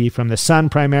vitamin D from the sun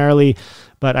primarily,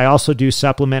 but I also do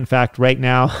supplement. In fact, right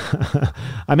now,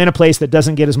 I'm in a place that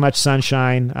doesn't get as much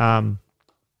sunshine.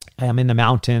 I'm in the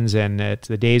mountains and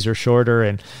the days are shorter.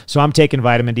 And so I'm taking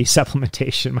vitamin D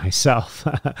supplementation myself.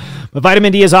 But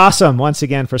vitamin D is awesome, once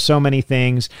again, for so many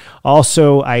things.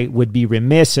 Also, I would be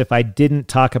remiss if I didn't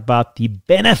talk about the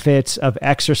benefits of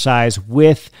exercise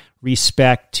with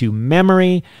respect to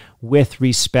memory, with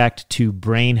respect to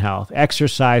brain health.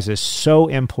 Exercise is so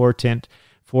important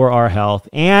for our health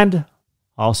and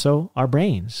also our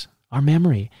brains, our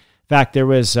memory. In fact, there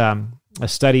was a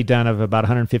study done of about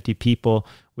 150 people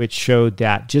which showed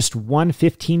that just one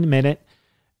 15-minute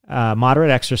moderate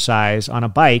exercise on a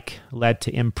bike led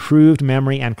to improved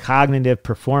memory and cognitive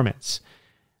performance.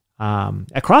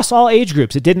 across all age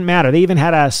groups. It didn't matter. They even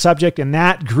had a subject in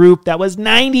that group that was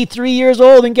 93 years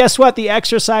old. And guess what? The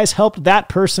exercise helped that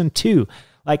person too.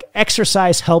 Like,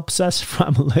 exercise helps us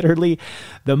from literally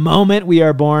the moment we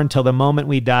are born till the moment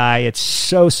we die. It's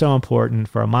so, so important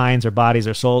for our minds, our bodies,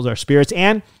 our souls, our spirits,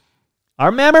 and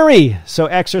our memory. So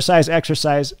exercise.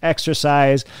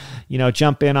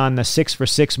 Jump in on the 6 for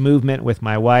 6 movement with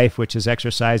my wife, which is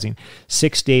exercising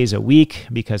 6 days a week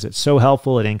because it's so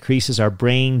helpful. It increases our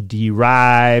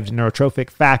brain-derived neurotrophic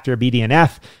factor,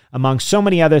 BDNF, among so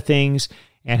many other things,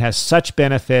 and has such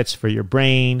benefits for your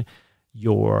brain,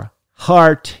 your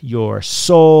heart, your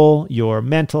soul, your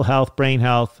mental health, brain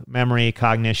health, memory,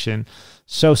 cognition.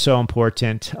 So, so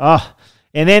important.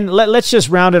 And then let's just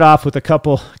round it off with a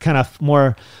couple kind of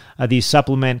more of these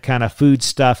supplement kind of food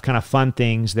stuff, kind of fun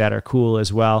things that are cool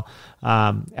as well.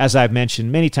 As I've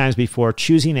mentioned many times before,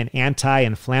 choosing an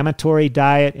anti-inflammatory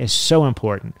diet is so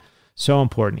important. So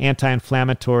important.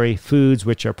 Anti-inflammatory foods,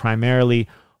 which are primarily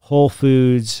whole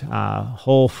foods,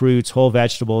 whole fruits, whole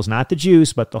vegetables, not the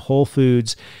juice, but the whole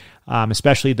foods,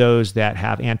 especially those that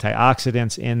have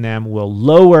antioxidants in them, will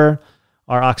lower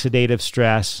our oxidative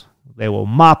stress. They will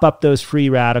mop up those free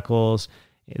radicals.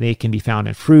 They can be found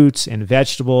in fruits and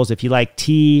vegetables. If you like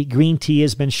tea, green tea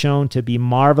has been shown to be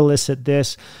marvelous at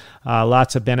this.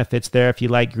 Lots of benefits there if you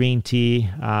like green tea.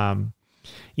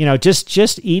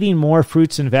 Just eating more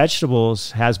fruits and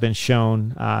vegetables has been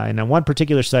shown. In one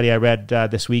particular study I read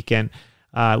this weekend,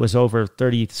 it was over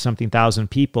 30-something thousand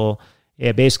people.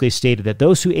 It basically stated that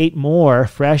those who ate more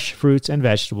fresh fruits and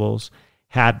vegetables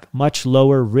had much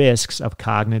lower risks of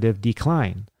cognitive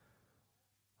decline.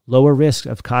 Lower risk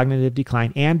of cognitive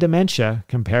decline and dementia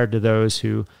compared to those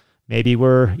who maybe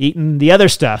were eating the other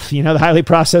stuff, the highly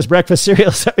processed breakfast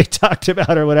cereals that we talked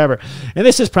about or whatever. And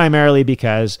this is primarily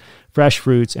because fresh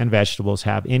fruits and vegetables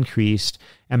have increased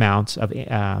amounts of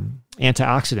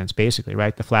antioxidants, basically,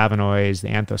 right? The flavonoids, the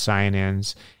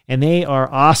anthocyanins, and they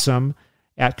are awesome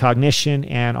at cognition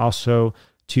and also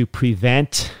to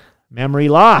prevent memory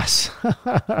loss.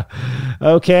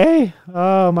 Okay.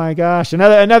 Oh my gosh.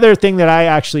 Another thing that I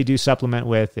actually do supplement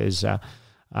with is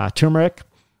turmeric.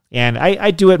 And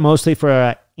I do it mostly for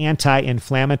an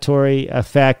anti-inflammatory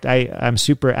effect. I'm a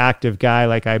super active guy.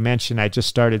 Like I mentioned, I just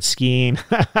started skiing.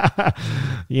 My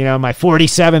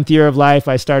 47th year of life,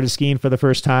 I started skiing for the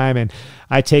first time. And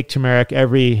I take turmeric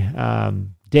every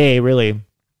day, really,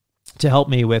 to help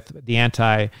me with the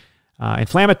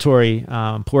anti-inflammatory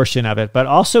portion of it. But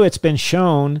also it's been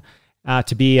shown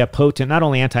to be a potent, not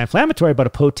only anti-inflammatory, but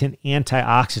a potent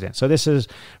antioxidant. So this is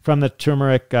from the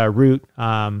turmeric root.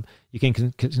 You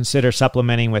can consider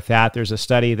supplementing with that. There's a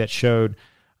study that showed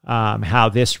how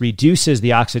this reduces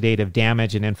the oxidative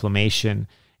damage and inflammation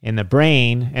in the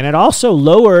brain. And it also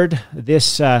lowered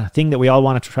this thing that we all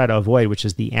want to try to avoid, which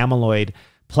is the amyloid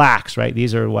plaques, right?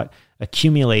 These are what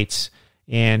accumulates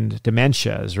in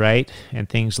dementias, right? And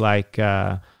things like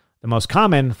the most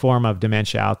common form of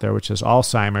dementia out there, which is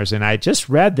Alzheimer's. And I just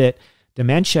read that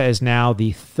dementia is now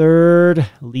the third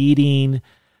leading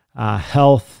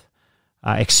health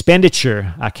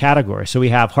expenditure category. So we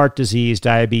have heart disease,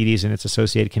 diabetes, and its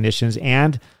associated conditions,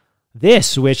 and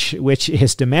this, which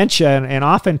is dementia, and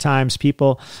oftentimes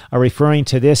people are referring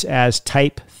to this as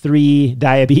type 3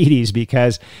 diabetes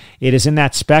because it is in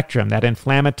that spectrum, that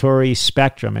inflammatory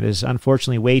spectrum. It is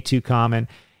unfortunately way too common,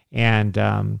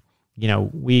 and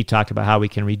we talked about how we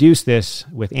can reduce this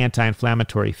with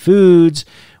anti-inflammatory foods,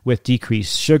 with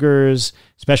decreased sugars,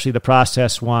 especially the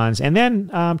processed ones, and then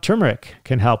turmeric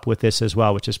can help with this as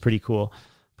well, which is pretty cool.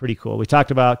 Pretty cool. We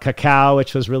talked about cacao,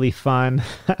 which was really fun.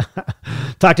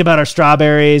 Talked about our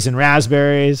strawberries and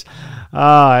raspberries. Oh,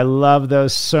 I love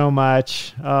those so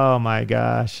much. Oh my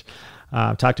gosh.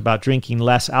 Talked about drinking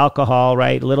less alcohol,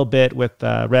 right? A little bit with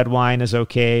red wine is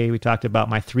okay. We talked about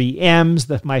my 3 M's,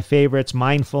 my favorites: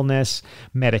 mindfulness,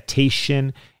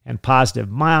 meditation, and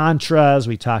positive mantras.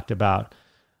 We talked about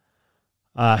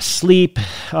sleep.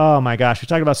 Oh my gosh. We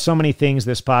talked about so many things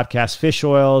this podcast. Fish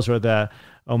oils, or the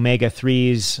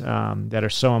omega-3s that are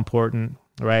so important,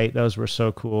 right? Those were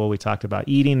so cool. We talked about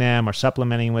eating them or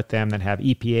supplementing with them that have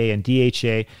EPA and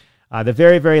DHA. The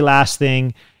very, very last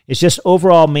thing is just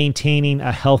overall maintaining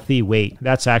a healthy weight.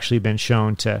 That's actually been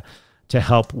shown to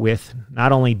help with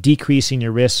not only decreasing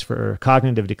your risks for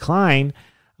cognitive decline,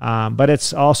 but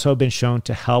it's also been shown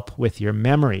to help with your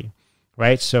memory,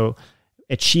 right? So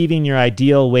achieving your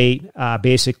ideal weight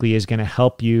basically is going to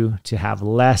help you to have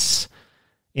less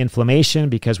inflammation,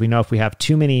 because we know if we have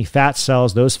too many fat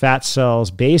cells, those fat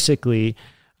cells basically,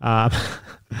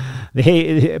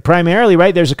 they primarily,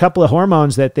 right, there's a couple of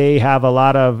hormones that they have a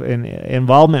lot of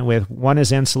involvement with. One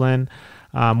is insulin,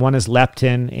 One is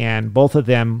leptin, and both of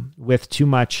them with too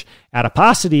much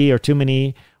adiposity or too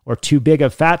many or too big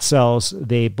of fat cells,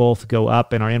 they both go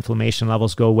up and our inflammation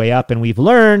levels go way up. And we've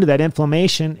learned that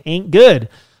inflammation ain't good.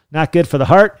 Not good for the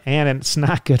heart, and it's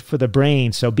not good for the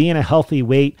brain. So being a healthy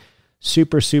weight,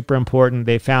 super, super important.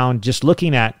 They found just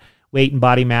looking at weight and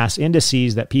body mass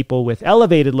indices that people with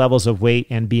elevated levels of weight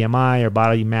and BMI or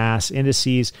body mass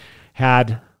indices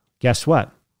had, guess what?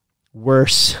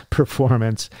 Worse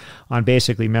performance on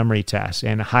basically memory tests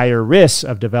and higher risks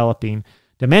of developing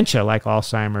dementia like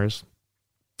Alzheimer's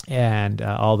and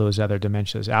all those other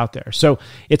dementias out there. So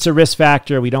it's a risk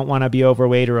factor. We don't want to be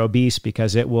overweight or obese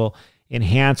because it will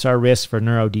enhance our risk for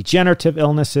neurodegenerative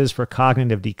illnesses, for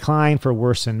cognitive decline, for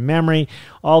worsened memory,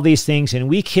 all these things. And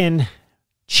we can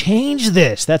change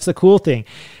this. That's the cool thing.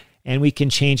 And we can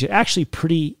change it actually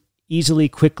pretty easily,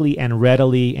 quickly, and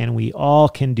readily. And we all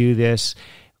can do this.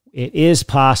 It is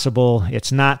possible.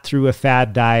 It's not through a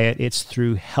fad diet. It's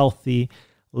through healthy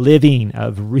living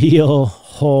of real,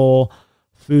 whole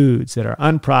foods that are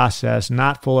unprocessed,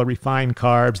 not full of refined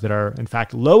carbs, that are, in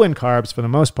fact, low in carbs for the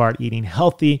most part, eating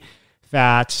healthy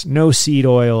fats, no seed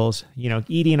oils,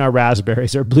 eating our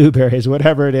raspberries or blueberries,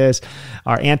 whatever it is,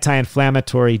 our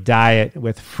anti-inflammatory diet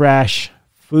with fresh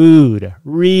food,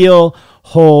 real,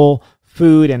 whole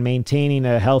food, and maintaining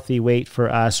a healthy weight for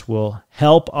us will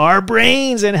help our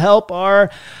brains and help our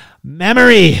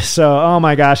memory. So, oh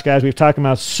my gosh, guys, we've talked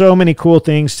about so many cool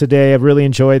things today. I've really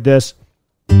enjoyed this.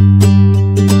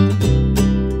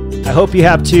 I hope you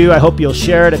have too. I hope you'll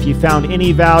share it if you found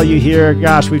any value here.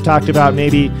 Gosh, we've talked about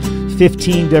maybe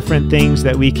 15 different things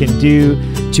that we can do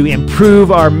to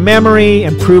improve our memory,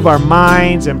 improve our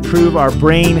minds, improve our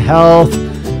brain health.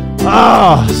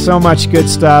 Oh, so much good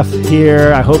stuff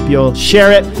here. I hope you'll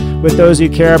share it with those you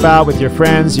care about, with your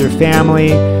friends, your family.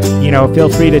 Feel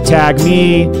free to tag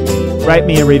me, write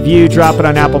me a review, drop it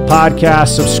on Apple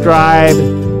Podcasts, subscribe,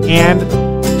 and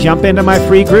jump into my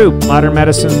free group, Modern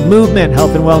Medicine Movement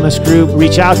Health and Wellness Group.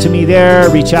 Reach out to me there.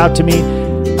 Reach out to me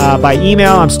by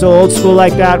email. I'm still old school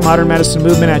like that,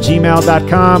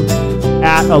 modernmedicinemovement@gmail.com,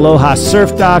 at Aloha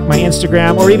Surf Doc, my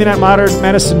Instagram, or even at Modern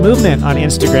Medicine Movement on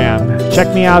Instagram.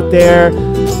 Check me out there.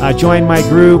 Join my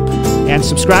group and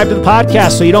subscribe to the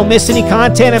podcast so you don't miss any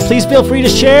content. And please feel free to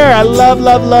share. I love,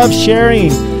 love, love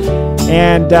sharing.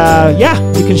 And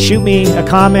you can shoot me a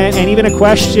comment and even a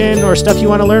question or stuff you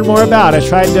want to learn more about. I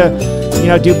tried to,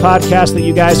 do podcasts that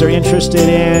you guys are interested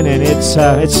in, and it's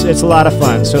a lot of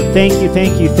fun. So thank you.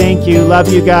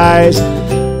 Love you guys.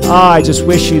 I just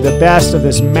wish you the best of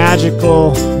this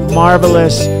magical,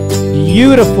 marvelous,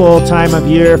 beautiful time of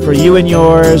year for you and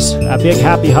yours. A big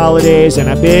happy holidays and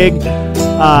a big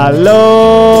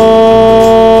aloha.